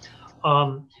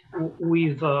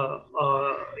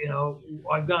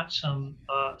 I've got some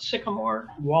sycamore,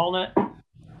 walnut,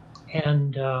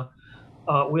 and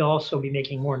we'll also be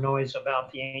making more noise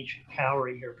about the ancient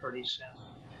cowrie here pretty soon.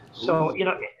 So,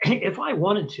 if I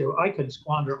wanted to, I could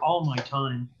squander all my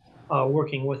time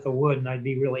working with the wood, and I'd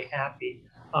be really happy.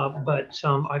 But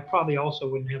I probably also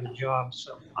wouldn't have a job,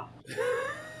 so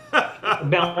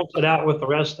balance it out with the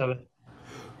rest of it.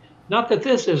 Not that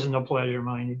this isn't a pleasure,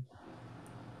 mind you.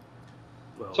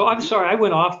 Well, so I'm sorry, I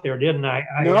went off there, didn't I?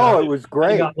 No, it was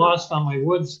great. I got lost on my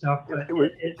wood stuff, but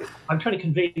I'm trying to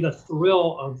convey the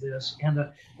thrill of this and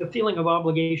the feeling of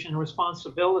obligation and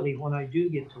responsibility when I do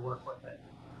get to work with it.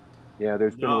 Yeah,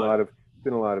 there's been a lot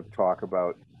of talk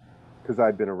about, because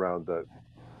I've been around the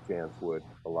Jan's wood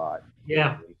a lot.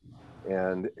 Yeah.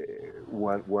 And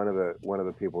one of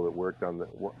the people that worked on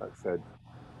said,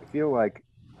 I feel like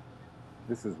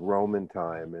this is Roman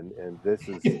time, and this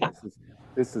is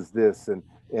this, and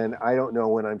I don't know,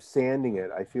 when I'm sanding it,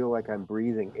 I feel like I'm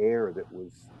breathing air that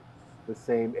was the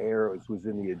same air as was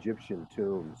in the Egyptian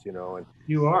tombs, you know. And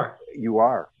You are.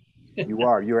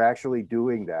 you're actually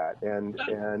doing that, and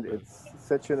it's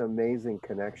such an amazing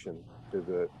connection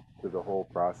to the whole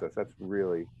process. That's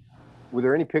really. Were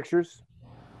there any pictures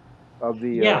of the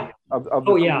Yeah. of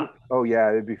Oh, the, yeah. oh yeah,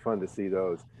 it'd be fun to see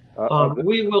those. Of the,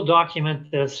 We will document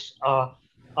this.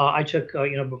 I took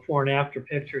before and after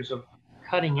pictures of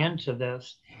cutting into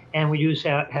this, and we do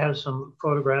have some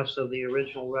photographs of the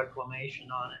original reclamation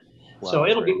on it. wow, So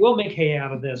great. we'll make hay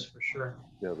out of this for sure.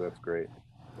 Yeah, that's great.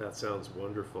 That sounds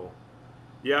wonderful.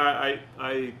 Yeah,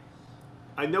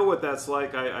 I know what that's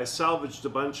like. I salvaged a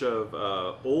bunch of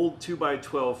old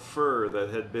 2x12 fir that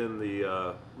had been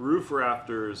the roof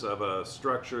rafters of a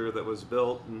structure that was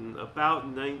built in about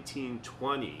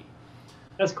 1920.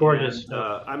 That's gorgeous. And,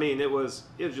 I mean, it was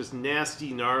just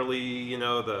nasty, gnarly. You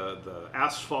know, the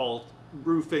asphalt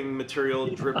roofing material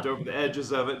dripped over the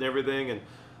edges of it and everything. And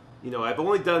you know, I've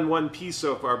only done one piece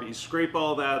so far, but you scrape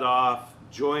all that off,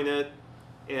 join it,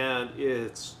 and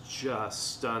it's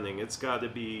just stunning. It's got to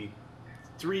be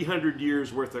 300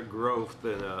 years worth of growth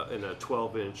in a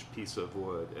 12-inch piece of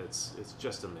wood. It's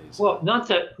just amazing. Well, not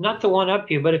to one up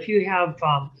you, but if you have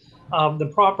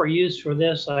the proper use for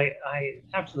this, I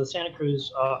after the Santa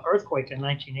Cruz earthquake in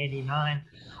 1989,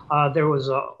 there was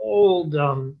a old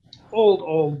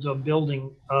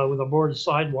building with a board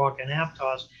sidewalk in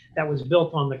Aptos that was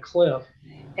built on the cliff,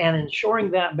 and in shoring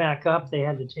that back up, they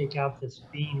had to take out this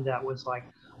beam that was like,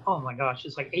 oh my gosh,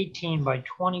 it's like 18 by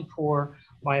 24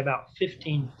 by about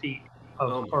 15 feet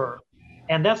of fir.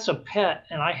 And that's a pet,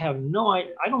 and I have no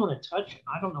idea. I don't want to touch it.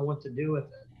 I don't know what to do with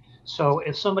it. So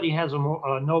if somebody has a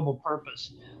noble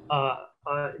purpose,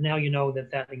 now you know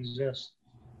that exists.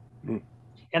 Mm.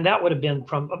 And that would have been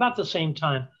from about the same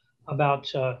time,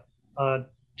 about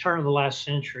turn of the last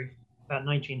century, about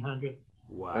 1900.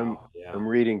 Wow. I'm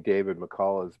reading David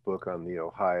McCullough's book on the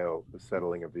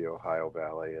settling of the Ohio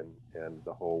Valley, and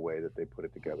the whole way that they put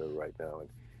it together right now. And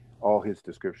all his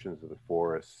descriptions of the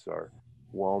forests are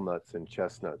walnuts and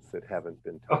chestnuts that haven't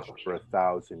been touched for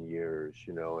 1,000 years,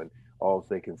 you know, and all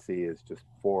they can see is just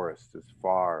forest as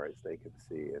far as they can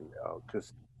see, and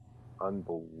just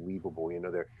unbelievable. You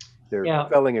know, they're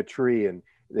felling a tree and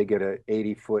they get an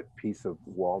 80-foot piece of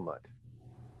walnut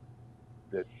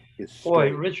that is straight.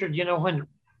 Boy, Richard, you know, when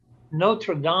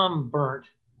Notre Dame burnt,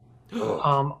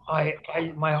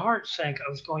 my heart sank. I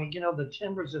was going, you know, the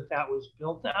timbers that was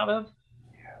built out of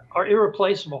are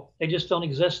irreplaceable. They just don't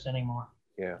exist anymore.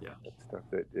 Yeah. That stuff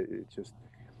that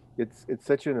it's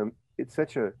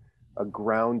such a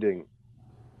grounding,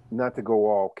 not to go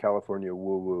all California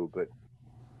woo-woo, but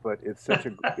it's such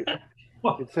a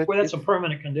that's a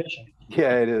permanent condition.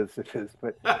 Yeah, it is,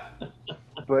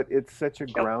 but it's such a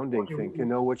grounding thing to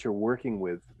know what you're working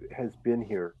with has been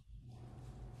here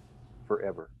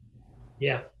forever.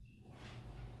 Yeah.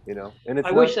 You know, and it's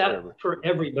I wish that for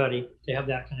everybody to have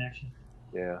that connection.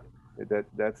 Yeah,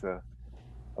 that's a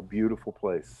beautiful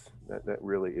place. That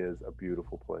really is a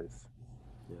beautiful place.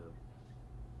 Yeah.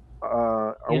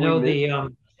 You know,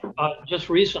 just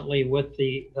recently with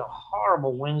the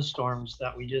horrible windstorms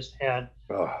that we just had,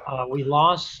 we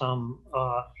lost some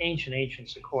ancient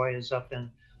sequoias up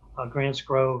in Grants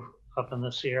Grove, up in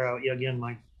the Sierra. Again,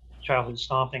 my childhood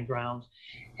stomping grounds,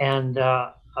 and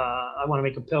I want to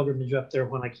make a pilgrimage up there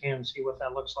when I can and see what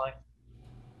that looks like.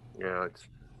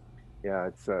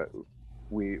 It's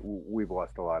we've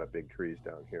lost a lot of big trees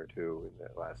down here too in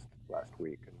that last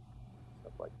week and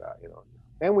stuff like that, you know.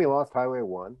 And we lost Highway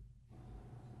 1.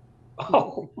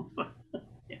 Oh.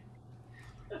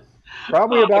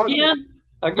 Probably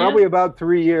again? about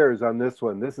 3 years on this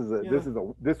one. This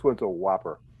one's a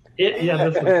whopper.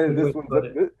 This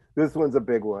one's a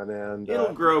big one, and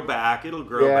it'll grow back. It'll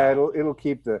grow back. It'll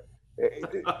keep the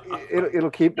it'll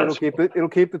keep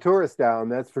the tourists down.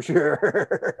 That's for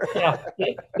sure. Yeah,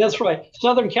 that's right.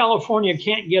 Southern California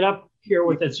can't get up here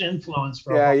with its influence.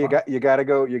 You got to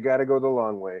go the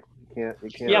long way. You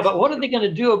can't. Yeah, but what are they going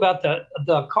to do about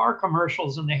the car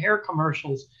commercials and the hair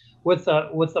commercials with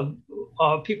the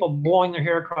people blowing their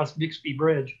hair across Bixby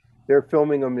Bridge? They're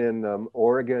filming them in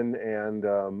Oregon and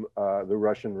the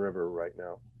Russian River right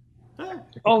now.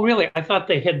 Oh, really? I thought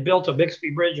they had built a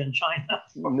Bixby Bridge in China.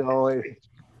 No,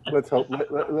 let's hope.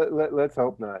 Let's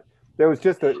hope not. There was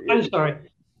just a. I'm sorry.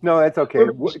 No, that's okay.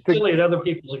 We're silly at other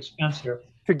people's expense here.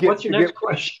 What's your next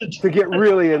question? To get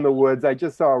really in the woods, I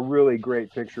just saw a really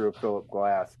great picture of Philip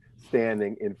Glass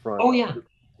standing in front. Oh yeah.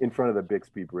 In front of the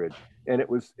Bixby Bridge, and it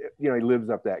was, you know, he lives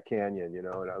up that canyon, you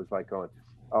know, and I was like going,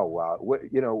 oh wow,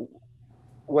 what, you know,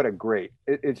 what a great,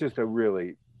 it's just a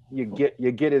really, you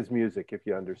get his music if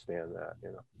you understand that,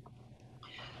 you know.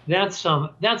 That's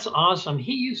awesome.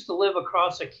 He used to live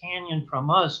across a canyon from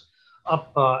us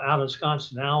up out of Scotts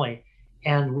Valley,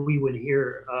 and we would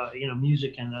hear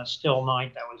music in a still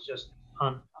night that was just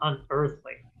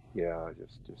unearthly. Yeah,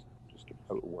 just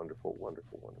a wonderful,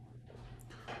 wonderful, wonderful.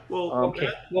 Well, okay.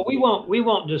 Well, we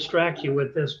won't distract you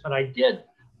with this, but I did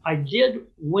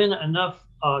win enough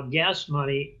gas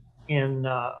money in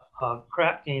a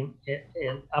crap game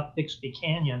in up Bixby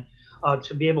Canyon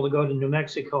to be able to go to New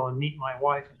Mexico and meet my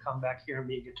wife and come back here and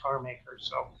be a guitar maker.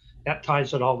 So that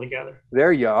ties it all together.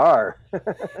 There you are.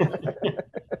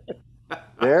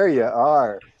 There you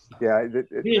are. Yeah.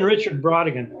 Me and Richard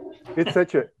Brodigan. It's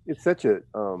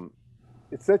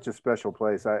such a special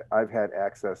place. I've had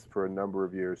access for a number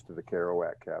of years to the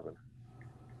Kerouac cabin.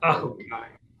 Oh, God.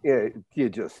 Yeah, you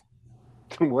just,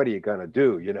 what are you gonna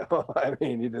do? You know, I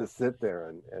mean, you just sit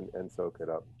there and soak it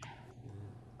up.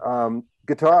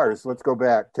 Guitars. Let's go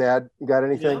back. Tad, you got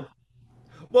anything? Yeah.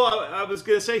 Well, I was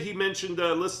going to say, he mentioned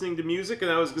listening to music,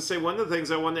 and I was going to say one of the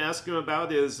things I want to ask him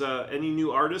about is any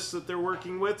new artists that they're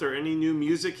working with or any new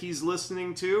music he's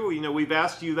listening to. You know, we've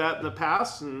asked you that in the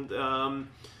past, and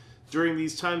during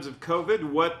these times of COVID,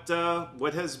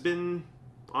 what has been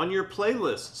on your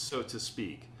playlist, so to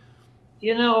speak?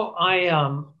 You know,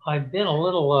 I've been a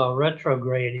little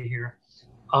retrograde here.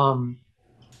 I'm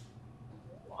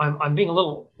being a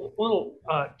little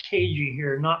cagey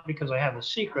here, not because I have a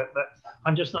secret, but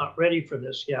I'm just not ready for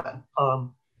this yet.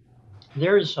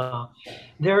 There is a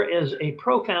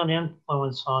profound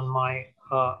influence on my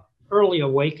early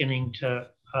awakening to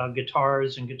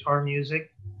guitars and guitar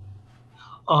music.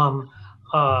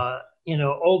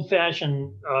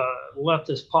 Old-fashioned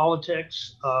leftist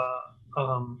politics,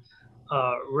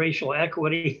 racial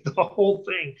equity, the whole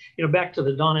thing. You know, back to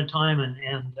the dawn of time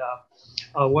and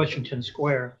Washington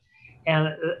Square.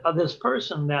 And this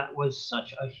person that was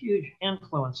such a huge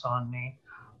influence on me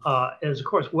is, of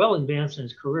course, well advanced in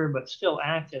his career, but still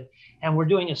active. And we're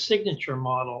doing a signature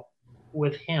model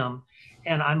with him.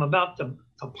 And I'm about to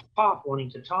pop wanting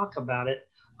to talk about it.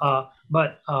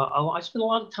 But I spent a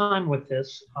lot of time with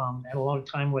this and a lot of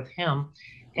time with him.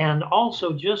 And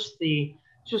also just the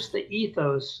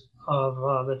ethos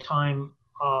of the time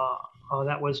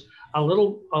that was a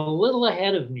little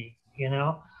ahead of me, you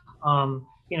know.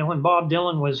 When Bob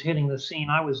Dylan was hitting the scene,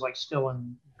 I was like still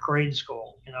in grade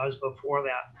school, you know, I was before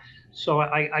that. So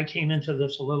I came into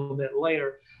this a little bit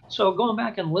later. So going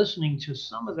back and listening to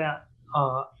some of that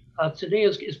today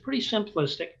is pretty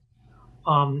simplistic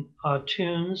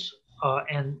tunes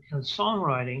and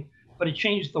songwriting, but it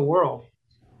changed the world.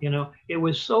 You know, it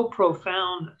was so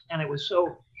profound and it was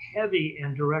so heavy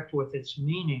and direct with its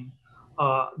meaning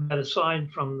that aside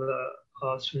from the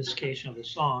sophistication of the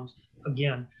songs,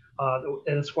 again,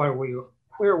 that's why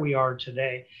where we are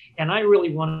today. And I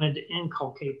really wanted to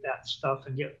inculcate that stuff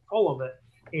and get full of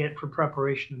it for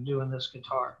preparation of doing this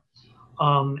guitar.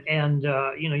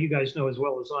 You guys know as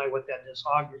well as I what that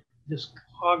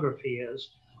discography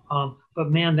is.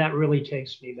 But man, that really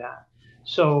takes me back.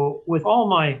 So with all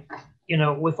my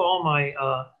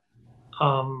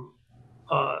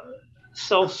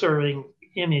self-serving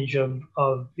image of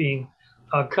being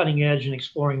cutting edge and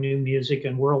exploring new music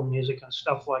and world music and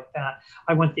stuff like that,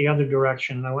 I went the other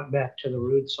direction and I went back to the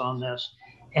roots on this,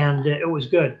 and it was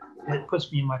good. It puts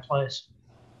me in my place.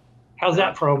 How's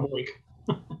that for oblique?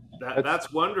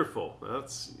 That's wonderful.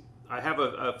 I have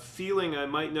a feeling I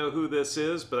might know who this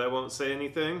is, but I won't say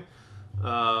anything.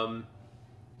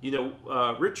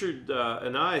 Richard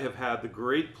and I have had the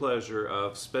great pleasure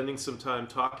of spending some time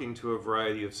talking to a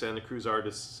variety of Santa Cruz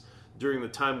artists during the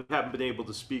time we haven't been able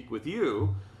to speak with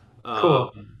you.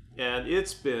 Cool. And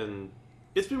it's been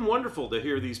wonderful to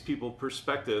hear these people's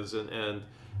perspectives and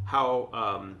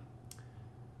how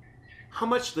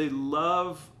much they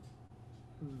love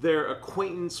their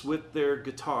acquaintance with their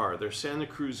guitar, their Santa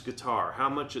Cruz guitar, how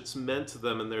much it's meant to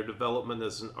them in their development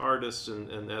as an artist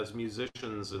and as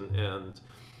musicians and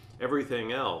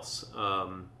everything else.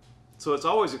 So it's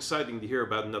always exciting to hear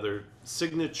about another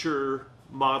signature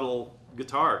model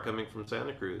guitar coming from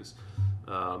Santa Cruz,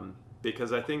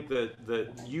 because I think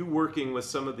that you working with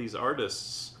some of these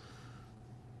artists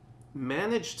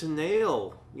manage to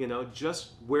nail,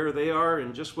 just where they are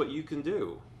and just what you can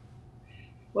do.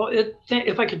 Well,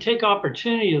 if I could take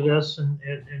opportunity of this, and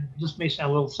this may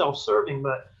sound a little self-serving,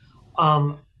 but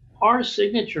our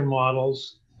signature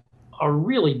models are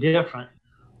really different.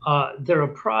 They're a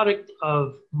product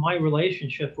of my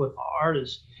relationship with the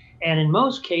artist. And in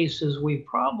most cases, we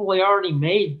probably already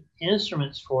made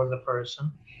instruments for the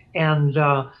person and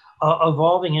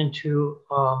evolving into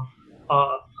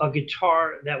a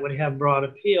guitar that would have broad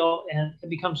appeal, and it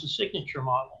becomes a signature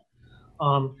model.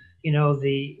 You know,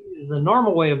 the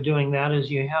normal way of doing that is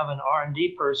you have an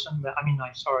R&D person,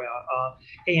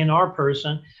 A&R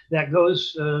person that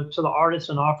goes to the artist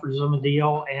and offers them a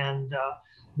deal, and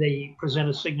they present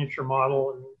a signature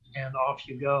model, and off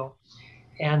you go.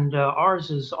 And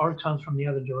ours comes from the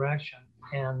other direction.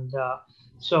 And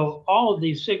so all of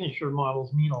these signature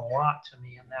models mean a lot to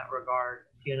me in that regard.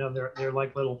 You know, they're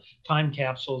like little time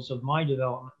capsules of my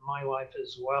development, my life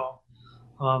as well.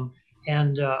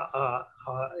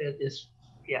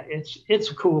 It's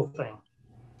a cool thing.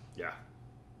 Yeah.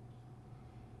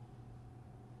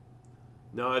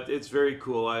 No, it's very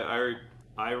cool.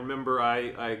 I remember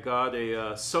I got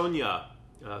a Sonia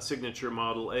Signature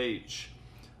Model H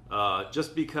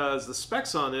just because the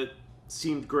specs on it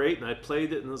seemed great, and I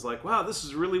played it and was like, wow, this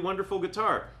is a really wonderful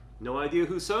guitar. No idea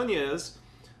who Sonia is.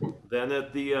 Then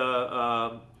at the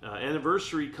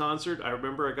anniversary concert, I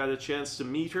remember I got a chance to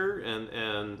meet her,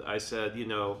 and I said, you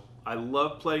know, I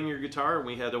love playing your guitar, and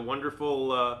we had a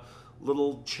wonderful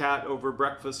little chat over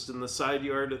breakfast in the side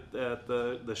yard at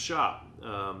the shop.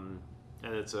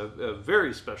 And it's a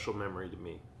very special memory to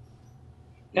me.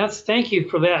 Thank you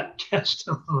for that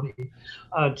testimony,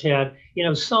 Ted. You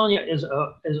know, Sonia is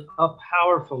a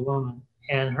powerful woman,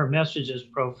 and her message is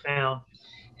profound.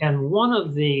 And one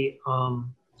of the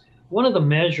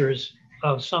measures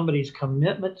of somebody's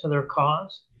commitment to their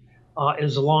cause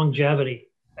is longevity,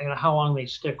 and how long they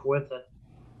stick with it.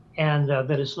 And that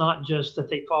it's not just that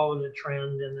they followed a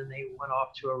trend and then they went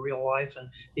off to a real life and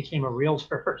became a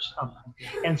realtor or something.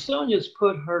 And Sonia's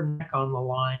put her neck on the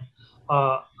line,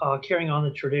 carrying on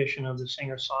the tradition of the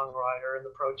singer-songwriter and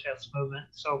the protest movement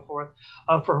and so forth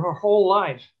for her whole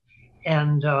life.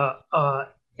 And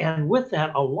with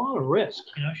that, a lot of risk.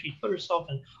 You know, she put herself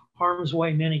in harm's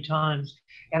way many times.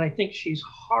 And I think she's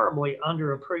horribly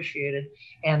underappreciated.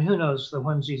 And who knows the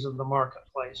whimsies of the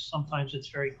marketplace. Sometimes it's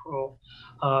very cruel.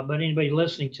 But anybody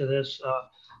listening to this,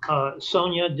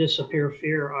 Sonia, Disappear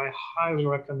Fear, I highly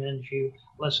recommend you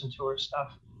listen to her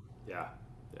stuff. Yeah.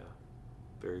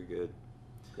 Very good.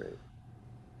 Great.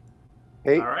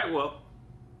 Hey. All right, well,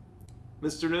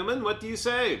 Mr. Newman, what do you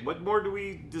say? What more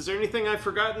is there anything I've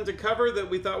forgotten to cover that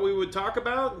we thought we would talk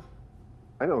about?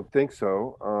 I don't think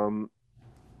so.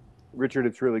 Richard,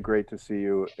 it's really great to see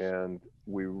you, and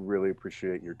we really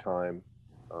appreciate your time.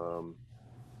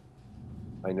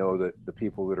 I know that the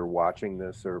people that are watching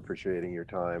this are appreciating your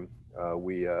time.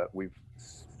 We've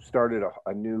started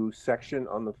a new section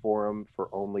on the forum for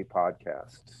only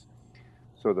podcasts.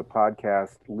 So the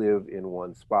podcasts live in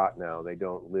one spot now. They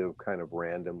don't live kind of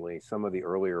randomly. Some of the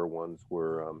earlier ones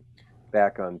were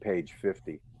back on page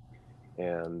 50.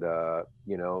 And,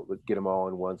 you know, let's get them all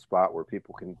in one spot where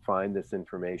people can find this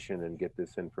information and get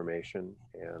this information.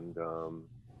 And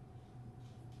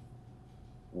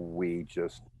we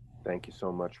just thank you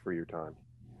so much for your time.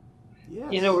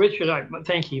 Yes. You know, Richard,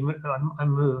 thank you. I'm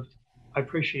moved. I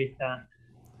appreciate that.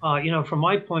 You know, from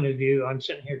my point of view, I'm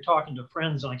sitting here talking to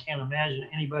friends, and I can't imagine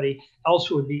anybody else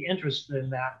who would be interested in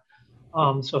that.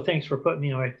 So thanks for putting me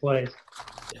in the right place.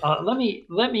 Let me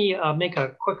make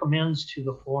a quick amends to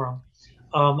the forum.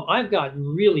 I've got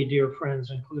really dear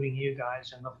friends, including you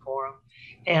guys, in the forum,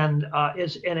 and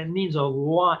it means a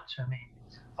lot to me.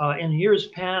 In years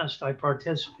past, I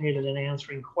participated in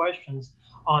answering questions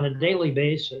on a daily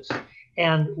basis,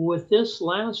 and with this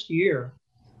last year,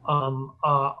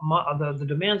 the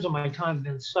demands of my time have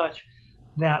been such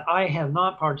that I have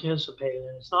not participated,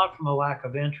 and it's not from a lack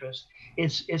of interest.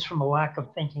 It's from a lack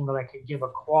of thinking that I could give a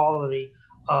quality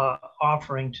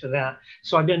offering to that.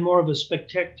 So I've been more of a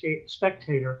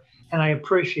spectator, and I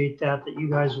appreciate that you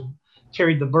guys have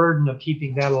carried the burden of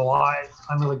keeping that alive.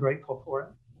 I'm really grateful for it.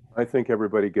 I think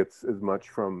everybody gets as much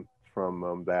from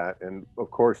that, and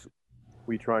of course,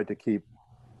 we tried to keep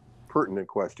pertinent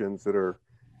questions that are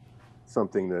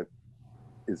something that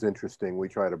is interesting. We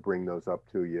try to bring those up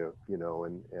to you, you know,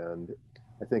 and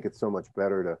I think it's so much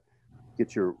better to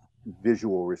get your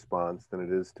visual response than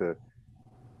it is to,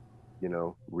 you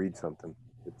know, read something.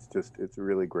 It's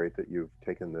really great that you've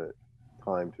taken the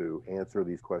time to answer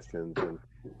these questions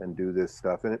and do this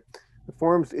stuff. And the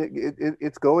forums,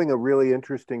 it's going a really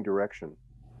interesting direction.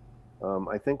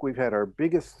 I think we've had our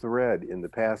biggest thread in the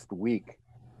past week,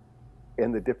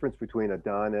 and the difference between a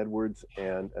Don Edwards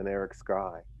and an Eric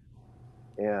Sky.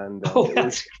 And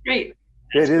that's great.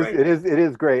 It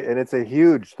is great, and it's a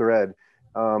huge thread.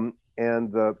 And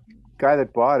the guy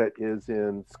that bought it is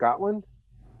in Scotland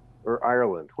or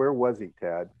Ireland. Where was he,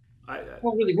 Tad?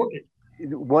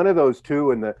 One of those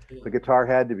two, and the guitar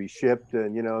had to be shipped,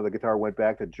 and you know, the guitar went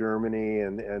back to Germany,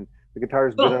 and The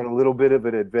guitar's been on a little bit of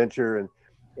an adventure,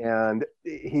 and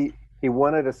he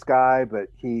wanted a Sky, but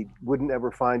he wouldn't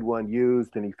ever find one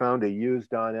used, and he found a used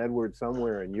Don Edwards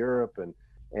somewhere in Europe, and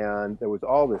there was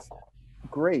all this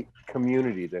great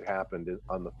community that happened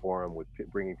on the forum with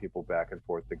bringing people back and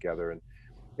forth together,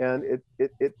 and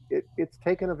it's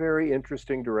taken a very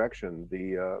interesting direction.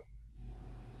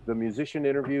 The musician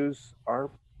interviews are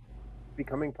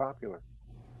becoming popular.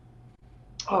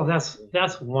 Oh, that's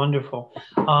wonderful.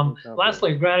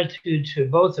 Lastly, gratitude to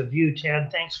both of you,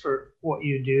 Ted. Thanks for what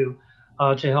you do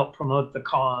to help promote the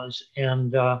cause.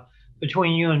 And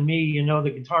between you and me, you know, the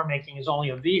guitar making is only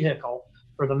a vehicle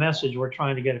for the message we're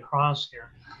trying to get across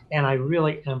here. And I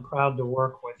really am proud to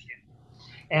work with you.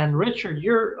 And Richard,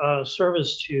 your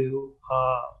service to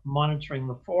monitoring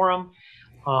the forum,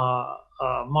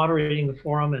 moderating the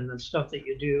forum, and the stuff that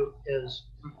you do is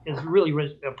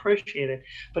really appreciated.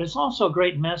 But it's also a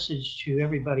great message to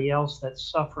everybody else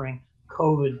that's suffering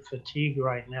COVID fatigue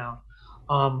right now.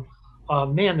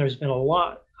 Man, there's been a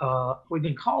lot. We've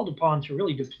been called upon to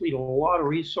really deplete a lot of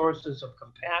resources of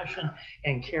compassion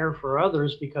and care for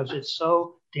others because it's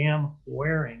so damn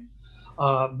wearing.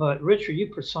 But Richard, you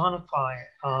personify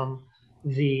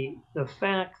the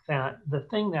fact that the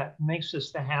thing that makes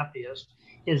us the happiest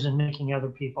is in making other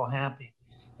people happy.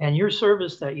 And your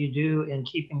service that you do in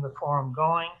keeping the forum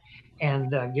going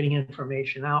and getting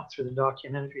information out through the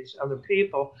documentaries to other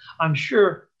people, I'm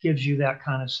sure gives you that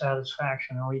kind of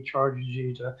satisfaction and recharges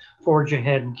you to forge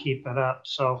ahead and keep it up.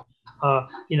 So,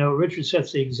 you know, Richard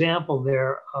sets the example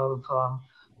there of,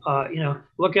 you know,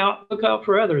 look out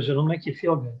for others. It'll make you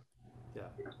feel good. Yeah,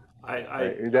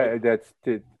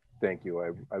 thank you.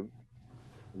 I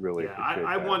really appreciate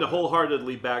I that. want to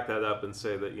wholeheartedly back that up and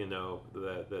say that, you know,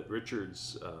 that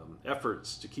Richard's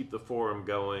efforts to keep the forum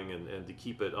going and to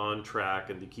keep it on track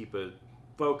and to keep it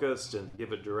focused and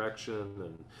give it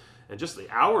direction and just the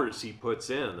hours he puts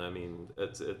in. I mean,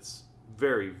 it's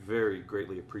very, very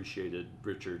greatly appreciated,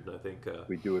 Richard. I think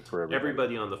we do it for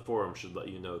everybody on the forum should let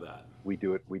you know that. We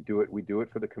do it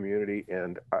for the community,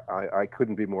 and I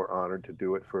couldn't be more honored to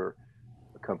do it for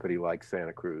a company like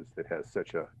Santa Cruz that has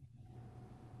such a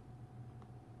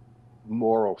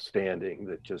moral standing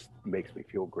that just makes me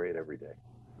feel great every day.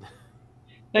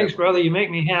 Thanks, brother. You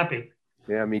make me happy.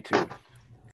 Yeah, me too.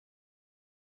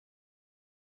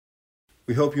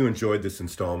 We hope you enjoyed this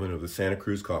installment of the Santa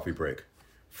Cruz Coffee Break.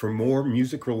 For more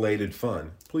music-related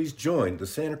fun, please join the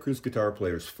Santa Cruz Guitar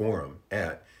Players Forum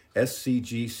at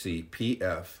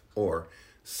SCGCPF or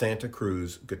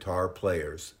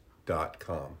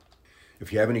SantaCruzGuitarPlayers.com.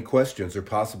 If you have any questions or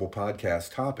possible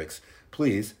podcast topics,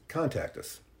 please contact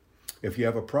us. If you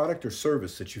have a product or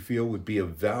service that you feel would be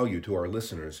of value to our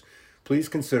listeners, please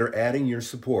consider adding your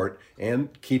support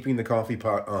and keeping the coffee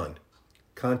pot on.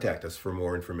 Contact us for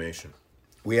more information.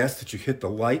 We ask that you hit the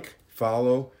like,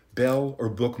 follow, bell, or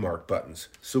bookmark buttons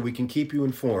so we can keep you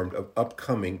informed of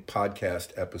upcoming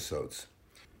podcast episodes.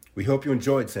 We hope you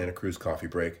enjoyed Santa Cruz Coffee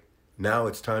Break. Now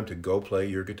it's time to go play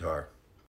your guitar.